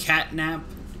quick cat nap.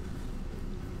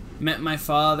 Met my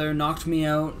father. Knocked me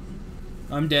out.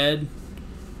 I'm dead.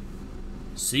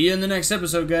 See you in the next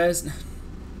episode, guys.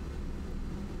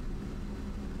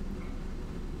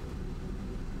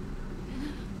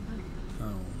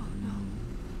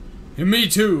 And me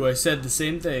too, I said the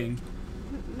same thing.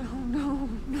 No, no,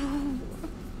 no.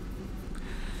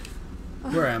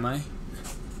 Where am I?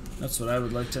 That's what I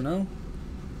would like to know.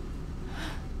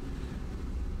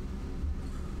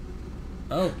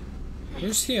 Oh,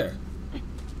 who's here?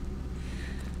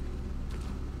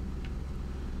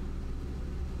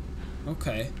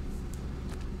 Okay.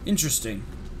 Interesting.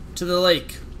 To the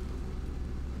lake.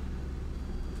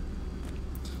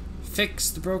 Fix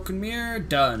the broken mirror.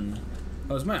 Done.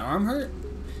 Oh, is my arm hurt?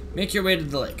 Make your way to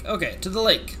the lake. Okay, to the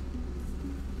lake.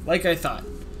 Like I thought.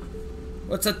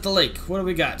 What's at the lake? What do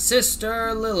we got?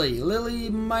 Sister Lily. Lily,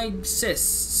 my sis.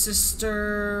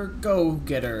 Sister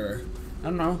Go-Getter. I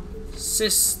don't know.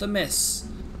 Sis the Miss.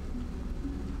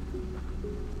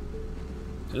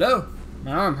 Hello?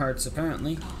 My arm hurts,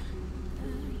 apparently.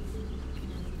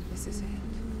 This is it.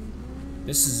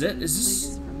 This is it? Is Place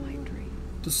this from my dream.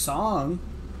 the song?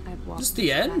 I've walked Is this the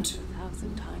this path end?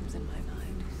 1,000 times in my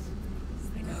mind.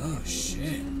 I know Oh, I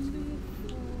shit.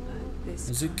 but this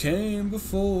As time, it came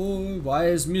before. Why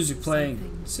is music playing?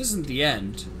 Something. This isn't the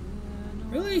end.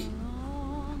 Really?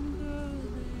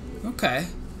 Okay.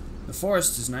 The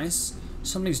forest is nice.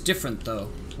 Something's different, though.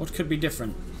 What could be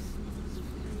different?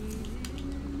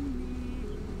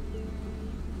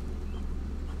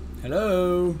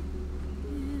 Hello?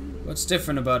 What's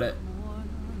different about it?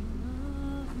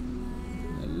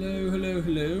 Hello, hello,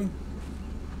 hello.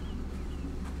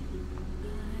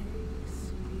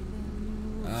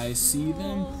 I see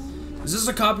them. Is this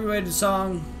a copyrighted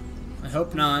song? I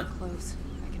hope not. close.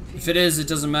 I can feel If it is, it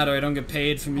doesn't matter. I don't get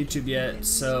paid from YouTube yet,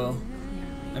 so...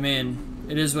 I mean,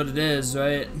 it is what it is,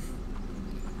 right?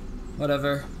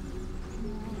 Whatever.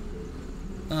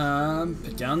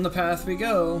 Down the path we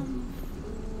go.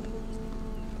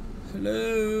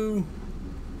 Hello.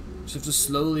 Just have to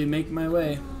slowly make my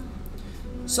way.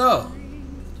 So,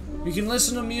 you can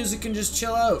listen to music and just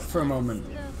chill out for a moment.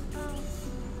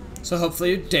 So hopefully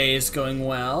your day is going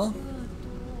well.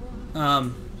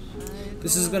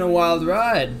 This has been a wild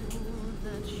ride.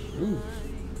 Ooh.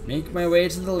 Make my way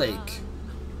to the lake.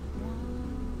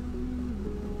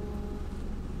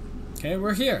 Okay,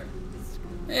 we're here.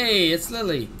 Hey, it's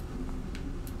Lily.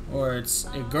 Or it's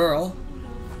a girl.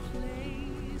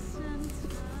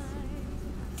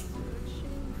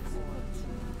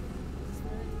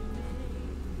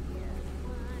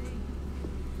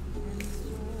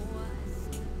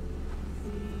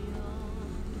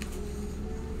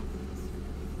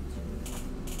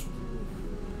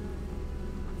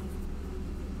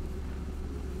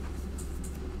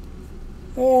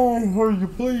 Oh, how you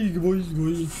play, boys?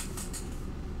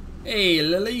 Hey,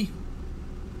 Lily.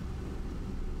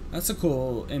 That's a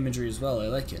cool imagery as well. I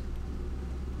like it.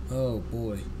 Oh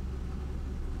boy,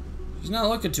 she's not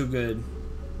looking too good.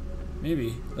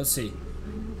 Maybe. Let's see.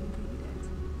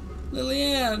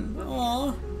 Lillian.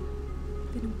 Aw.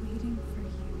 been waiting for you,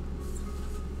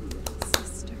 little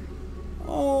sister.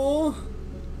 Aw.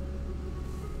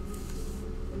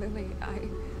 Lily,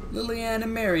 Lillian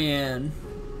and Marianne.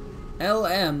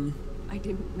 LM. I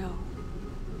didn't know.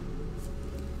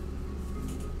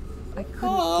 I couldn't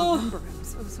Aw. remember. I'm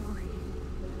so sorry.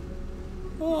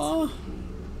 Aw. It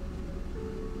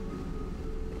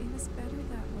was better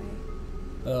that way.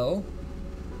 Oh.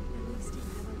 At least you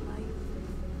had a life.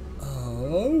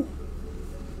 Oh.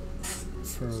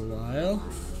 For a while.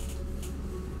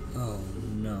 Oh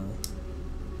no.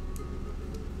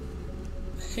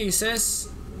 Hey sis.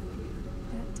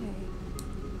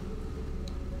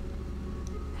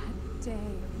 That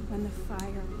day when the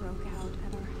fire broke out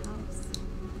at our house,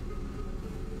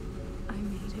 I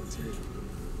made a deal.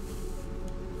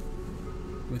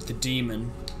 With the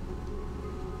demon.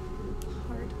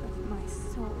 Part of my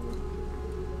soul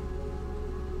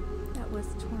that was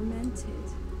tormented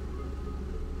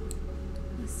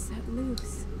was set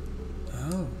loose.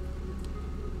 Oh.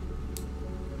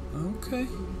 Okay.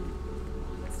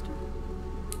 Monster.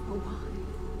 A wine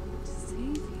to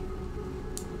save you.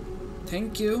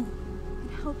 Thank you.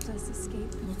 It helped us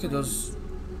escape the Look at those. flames.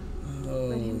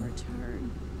 But in Oh.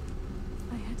 return,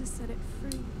 I had to set it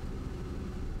free.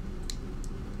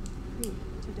 Free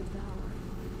to devour.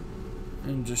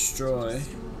 And To destroy.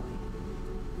 destroy.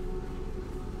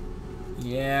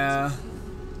 Yeah.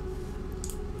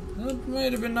 That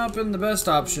might have not been the best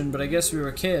option, but I guess we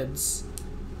were kids.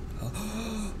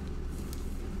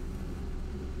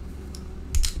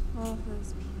 All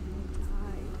those people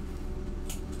died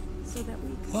so that we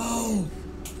could Oh! live.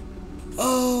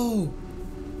 Oh!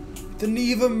 The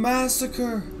Neva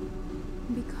Massacre!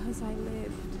 Because I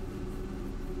lived,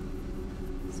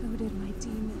 so did my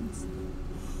demons.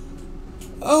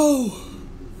 Oh!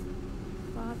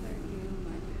 Father knew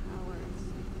my powers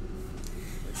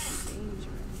were too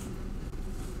dangerous.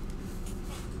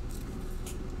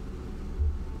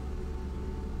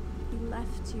 He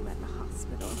left you at the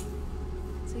hospital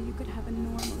so you could have a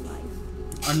normal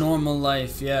life. A normal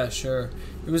life, yeah, sure.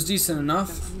 It was decent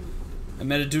enough. I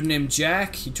met a dude named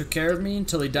Jack. He took care of me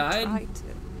until he died. Tried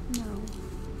to. No.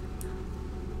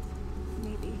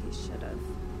 Maybe he should have,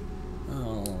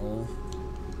 Oh.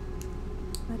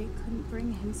 but he couldn't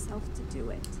bring himself to do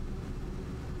it.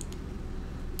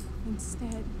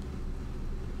 Instead,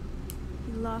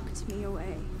 he locked me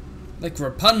away Like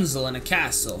Rapunzel in a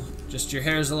castle. Just your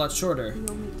hair is a lot shorter. We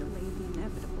only delayed the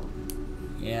inevitable.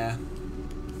 Yeah.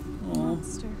 The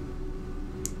monster.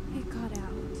 It got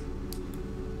out.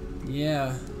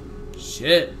 Yeah.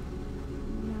 Shit.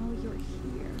 Now you're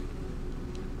here.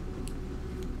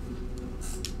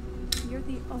 You're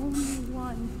the only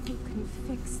one who can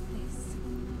fix this.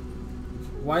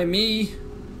 Why me?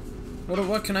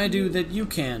 What can I do that you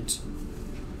can't?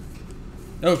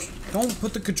 Oh, don't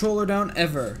put the controller down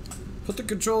ever. Put the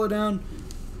controller down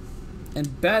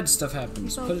and bad stuff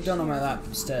happens. Put it down on my lap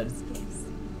instead.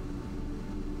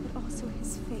 But also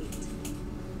his fate.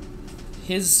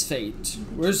 His fate.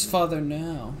 Where's father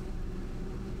now?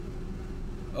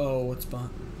 Oh, what's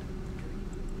behind?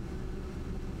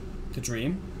 The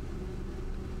dream?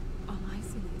 All I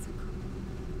see is a girl.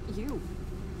 You.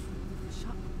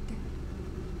 Shot dead.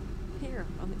 Here,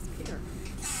 on this pier.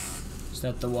 Is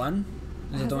that the one?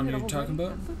 Is that the one you're talking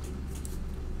about?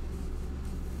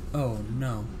 Oh,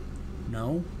 no.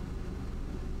 No?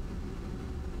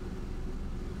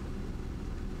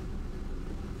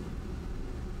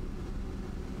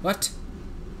 What?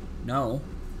 No.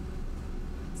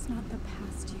 It's not the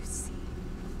past you see.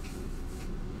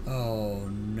 Oh,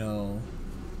 no.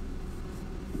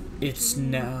 It's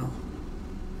now.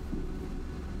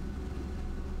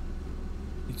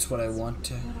 It's what I want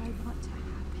to. What I want to happen.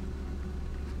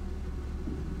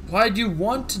 Why do you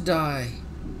want to die?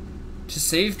 To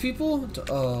save people?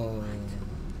 Oh.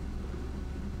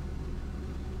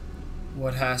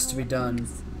 What has to be done?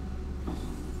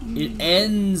 It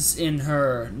ends in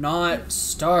her, not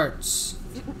starts.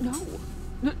 No.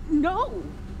 No!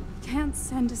 Can't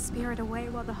send a spirit away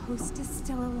while the host is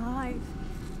still alive.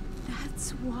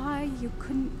 That's why you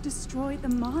couldn't destroy the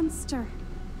monster.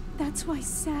 That's why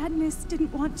Sadness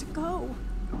didn't want to go.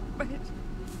 But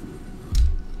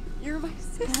you're my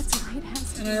sister. That's why it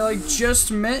has to. And I like just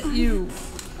met you.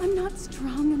 I'm not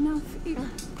strong enough. It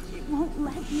won't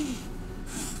let me.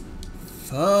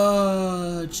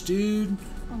 Fudge, dude.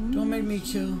 Only Don't make me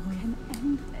kill you her. can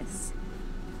end this.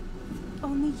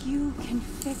 Only you can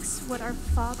fix what our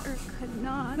father could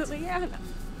not. Liliana.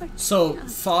 So,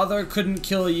 father couldn't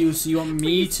kill you, so you want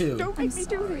me to? Don't make me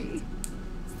do it.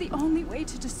 It's the only way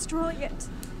to destroy it.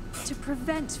 To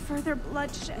prevent further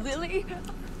bloodshed. Lily?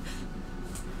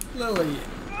 Lily.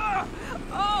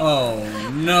 Oh,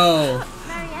 no.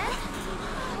 Marianne?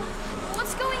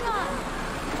 What's going on?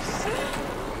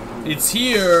 It's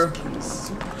here.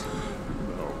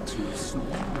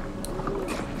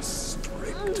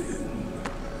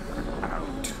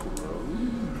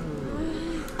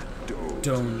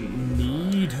 Don't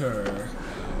need her.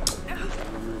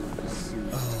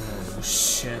 Oh,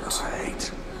 shit.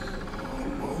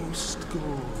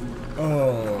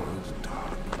 Oh.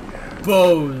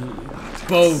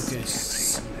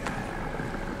 Bogus.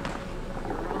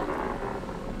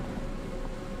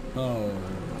 Oh.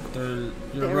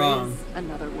 You're wrong. There is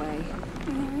another way.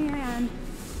 Marianne.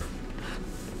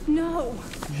 No.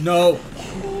 No.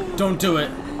 Don't do it.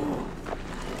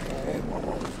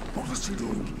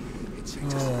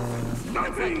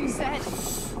 Like you said,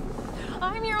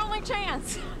 I'm your only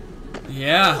chance.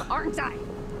 Yeah. Aren't I?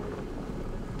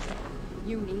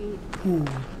 You need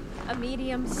a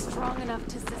medium strong enough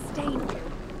to sustain you.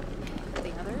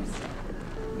 The others,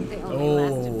 they only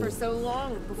lasted for so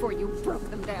long before you broke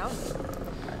them down.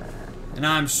 And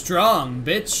I'm strong,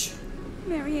 bitch.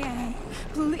 Marianne,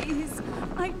 please,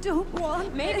 I don't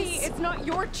want Maybe this. it's not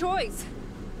your choice.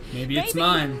 Maybe it's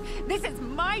mine. This is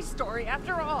my story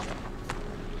after all.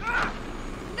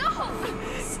 No!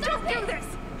 Stop Don't do this!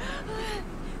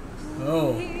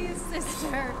 Oh. Please,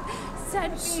 sister,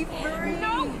 set me free.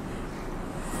 No!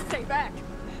 Stay back!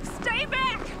 Stay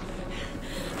back!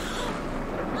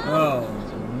 Oh,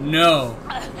 no.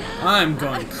 I'm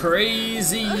going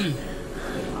crazy.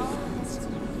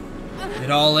 It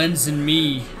all ends in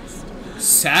me.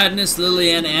 Sadness,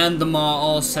 Lillian, and the Maw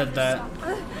all said that.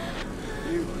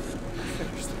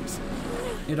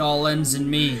 It all ends in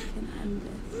me.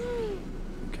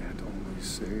 You can't only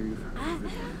save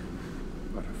everything,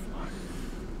 butterfly.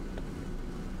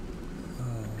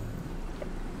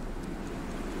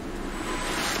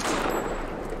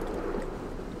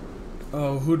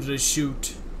 Oh, who did I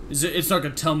shoot? It's not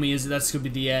gonna tell me, is it? That's gonna be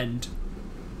the end.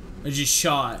 I just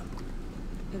shot.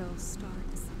 It all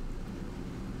starts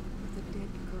with a dead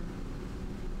girl.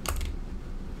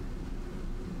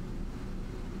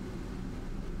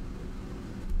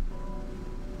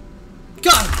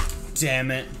 God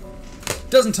damn it.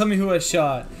 Doesn't tell me who I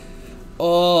shot.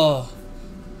 Oh.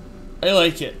 I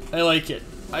like it. I like it.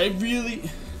 I really...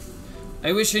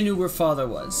 I wish I knew where Father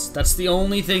was. That's the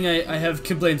only thing I have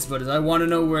complaints about, is I want to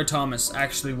know where Thomas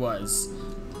actually was.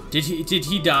 Did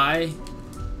he die?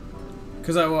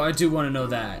 Because I do want to know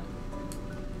that.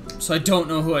 So I don't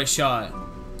know who I shot.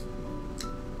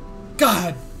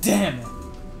 God damn it.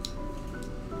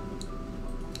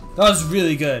 That was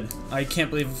really good. I can't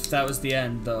believe that was the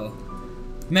end, though.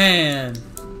 Man.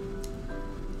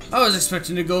 I was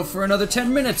expecting to go for another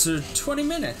 10 minutes or 20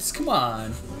 minutes. Come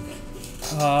on.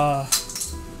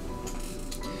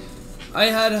 I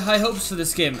had high hopes for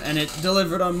this game, and it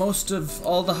delivered on most of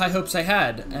all the high hopes I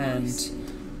had, and,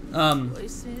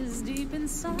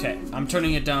 okay, I'm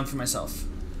turning it down for myself.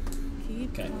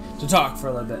 Okay, to talk for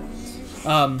a little bit.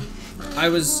 I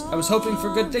was hoping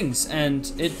for good things,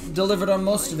 and it delivered on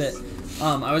most of it.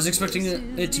 I was expecting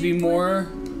it to be more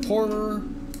horror,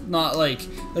 not like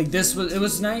this was. It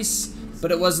was nice,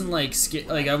 but it wasn't like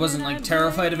I wasn't like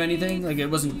terrified of anything. Like it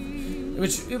wasn't. It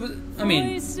was. I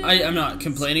mean, I'm not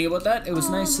complaining about that. It was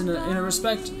nice in a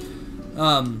respect.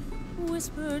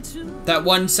 That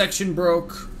one section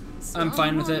broke. I'm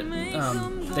fine with it.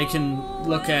 They can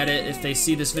look at it if they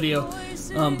see this video.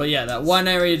 But yeah, that one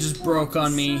area just broke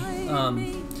on me.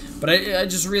 But I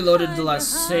just reloaded the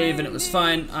last save and it was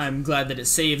fine. I'm glad that it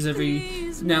saves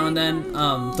every now and then.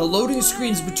 The loading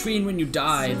screens between when you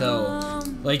die, though,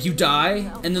 like you die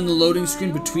and then the loading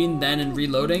screen between then and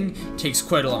reloading takes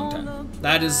quite a long time.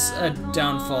 That is a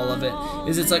downfall of it.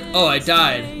 Is it's like, oh, I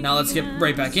died. Now let's get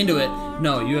right back into it.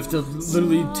 No, you have to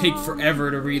literally take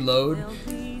forever to reload.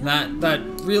 That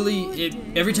really,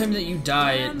 every time that you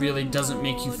die, it really doesn't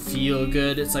make you feel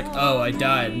good. It's like, oh, I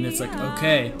died, and it's like,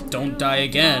 okay, don't die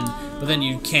again, but then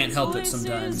you can't help it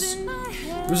sometimes.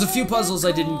 There's a few puzzles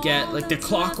I didn't get, like the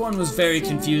clock one was very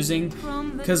confusing,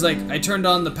 because like, I turned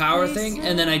on the power thing,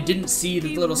 and then I didn't see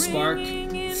the little spark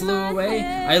flew away.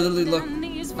 I literally looked,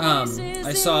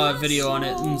 I saw a video on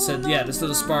it and said, yeah, this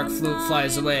little spark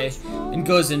flies away and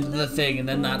goes into the thing, and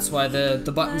then that's why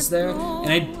the button's there.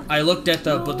 And I looked at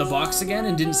the box again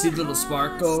and didn't see the little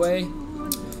spark go away.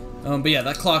 But yeah,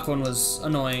 that clock one was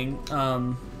annoying.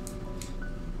 But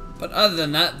other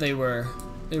than that, they were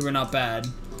not bad.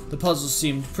 The puzzles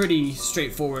seemed pretty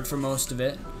straightforward for most of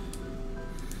it.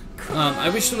 I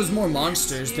wish there was more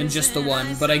monsters than just the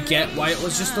one, but I get why it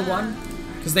was just the one,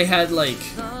 because they had like.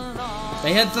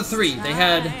 They had the three. They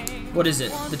had, what is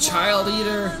it? The child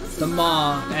eater, the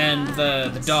maw, and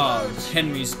the dog,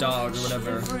 Henry's dog or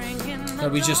whatever, that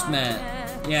we just met.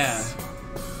 Yeah.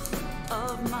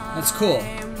 That's cool.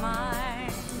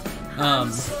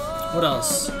 What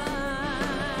else?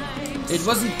 It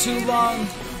wasn't too long,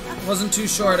 wasn't too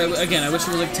short. Again, I wish it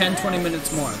was like 10-20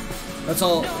 minutes more. That's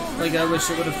all, like I wish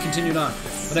it would have continued on.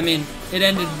 But I mean, it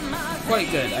ended quite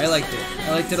good. I liked it.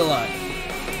 I liked it a lot.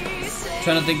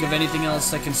 Trying to think of anything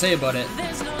else I can say about it.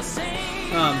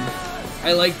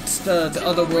 I liked the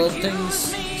other world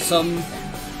things. Some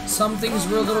things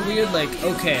were a little weird. Like,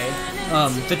 okay,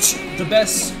 the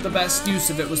best use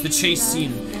of it was the chase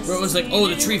scene, where it was like, oh,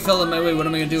 the tree fell in my way. What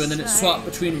am I gonna do? And then it swapped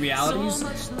between realities,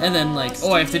 and then like,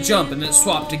 oh, I have to jump, and then it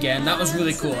swapped again. That was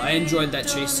really cool. I enjoyed that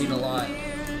chase scene a lot.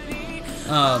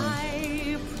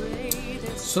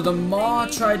 So the maw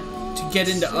tried to get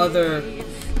into other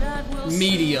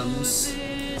mediums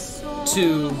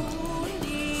to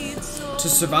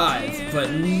survive, but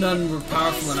none were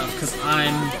powerful enough because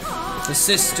I'm the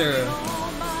sister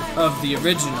of the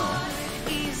original,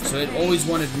 so it always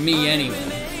wanted me anyway.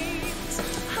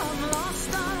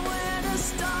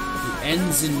 It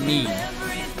ends in me.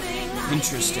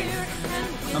 Interesting.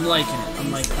 I'm liking it.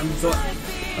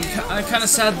 I'm kind of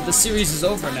sad that the series is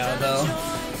over now, though.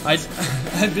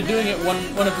 I've been doing it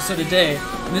one episode a day,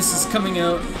 and this is coming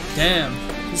out. Damn,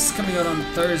 this is coming out on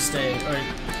Thursday. Or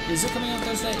is it coming out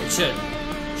Thursday? It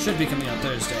should be coming out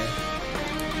Thursday.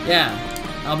 Yeah,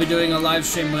 I'll be doing a live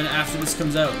stream after this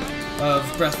comes out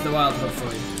of Breath of the Wild,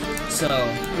 hopefully. So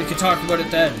we could talk about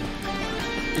it then.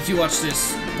 If you watch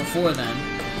this before then,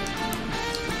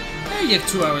 you have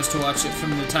 2 hours to watch it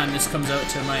from the time this comes out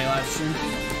to my live stream.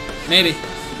 Maybe.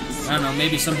 I don't know.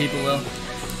 Maybe some people will.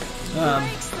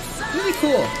 Really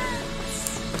cool.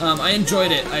 I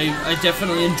enjoyed it. I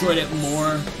definitely enjoyed it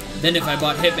more than if I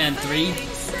bought Hitman 3.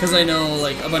 Because I know,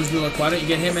 like, a bunch of people are like, why don't you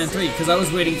get Hitman 3? Because I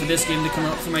was waiting for this game to come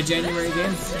out for my January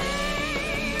game.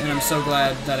 And I'm so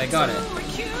glad that I got it.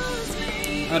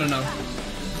 I don't know.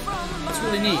 It's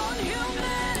really neat.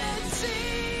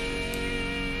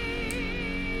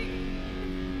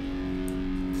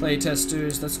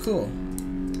 Playtesters, that's cool.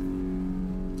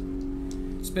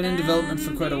 It's been in development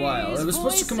for quite a while. It was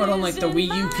supposed to come out on like the Wii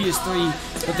U, PS3,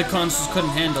 but the consoles couldn't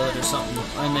handle it or something,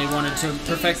 and they wanted to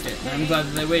perfect it, and I'm glad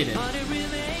that they waited.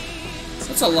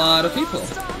 That's a lot of people.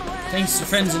 Thanks to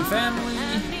friends and family,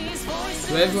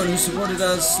 to everyone who supported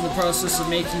us in the process of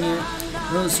making it,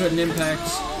 those who had an impact.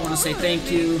 I want to say thank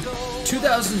you.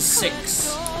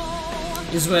 2006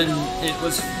 is when it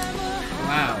was.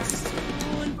 Wow.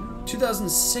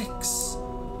 2006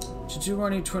 to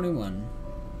 2021.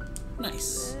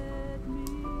 Nice.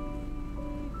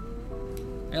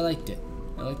 I liked it.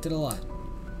 I liked it a lot.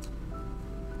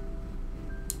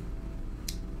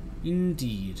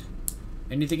 Indeed.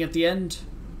 Anything at the end?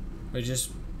 Or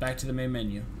just back to the main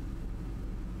menu?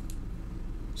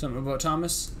 Something about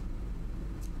Thomas?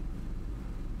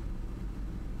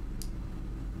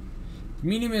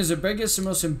 Medium is the biggest and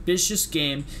most ambitious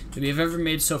game that we have ever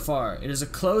made so far. It is a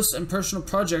close and personal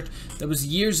project that was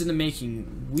years in the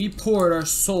making. We poured our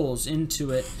souls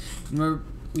into it, and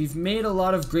we've made a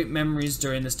lot of great memories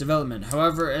during this development.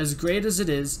 However, as great as it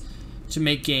is to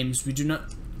make games, we do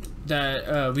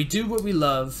what we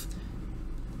love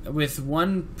with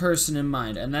one person in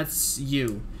mind, and that's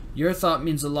you. Your thought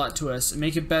means a lot to us.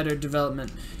 Make it better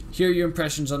development. Hear your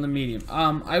impressions on the medium.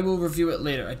 I will review it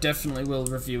later. I definitely will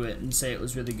review it and say it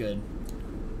was really good.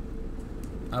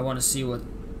 I want to see what...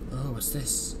 Oh, what's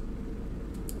this?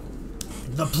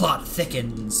 The plot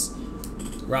thickens.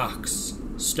 Rocks.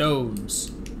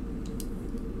 Stones.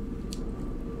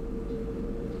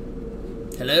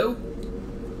 Hello?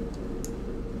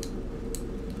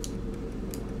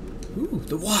 Ooh,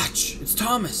 the watch. It's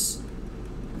Thomas.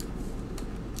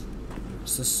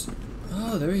 What's this?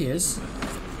 Oh, there he is.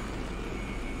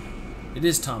 It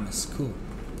is Thomas. Cool.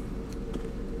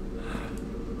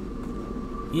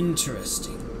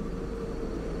 Interesting.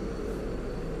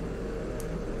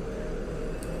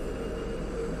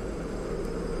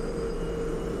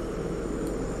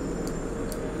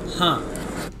 Huh.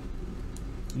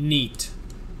 Neat.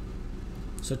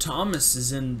 So Thomas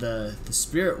is in the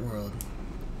spirit world.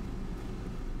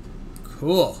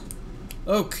 Cool.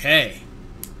 Okay.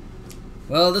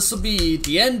 Well, this will be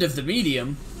the end of the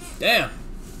medium. Damn.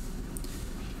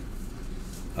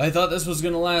 I thought this was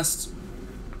gonna last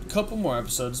a couple more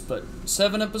episodes, but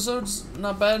 7 episodes?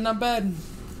 Not bad, not bad.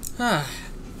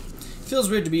 Feels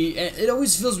weird to be... It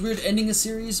always feels weird ending a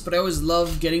series, but I always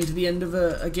love getting to the end of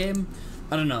a game.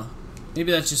 I don't know.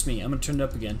 Maybe that's just me. I'm gonna turn it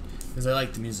up again, because I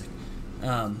like the music.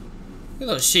 Look at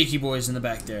those shaky boys in the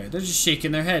back there. They're just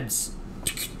shaking their heads.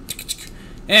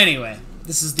 Anyway,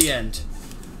 this is the end.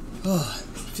 Oh,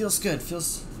 feels good.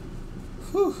 Feels...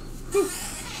 Whew. Whew.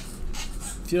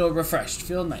 Feel refreshed.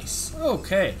 Feel nice.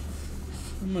 Okay.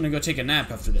 I'm gonna go take a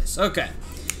nap after this. Okay.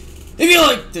 If you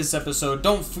liked this episode,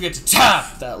 don't forget to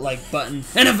tap that like button.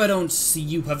 And if I don't see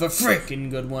you, have a freaking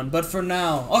good one. But for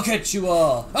now, I'll catch you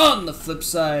all on the flip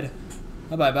side.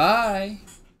 Bye-bye.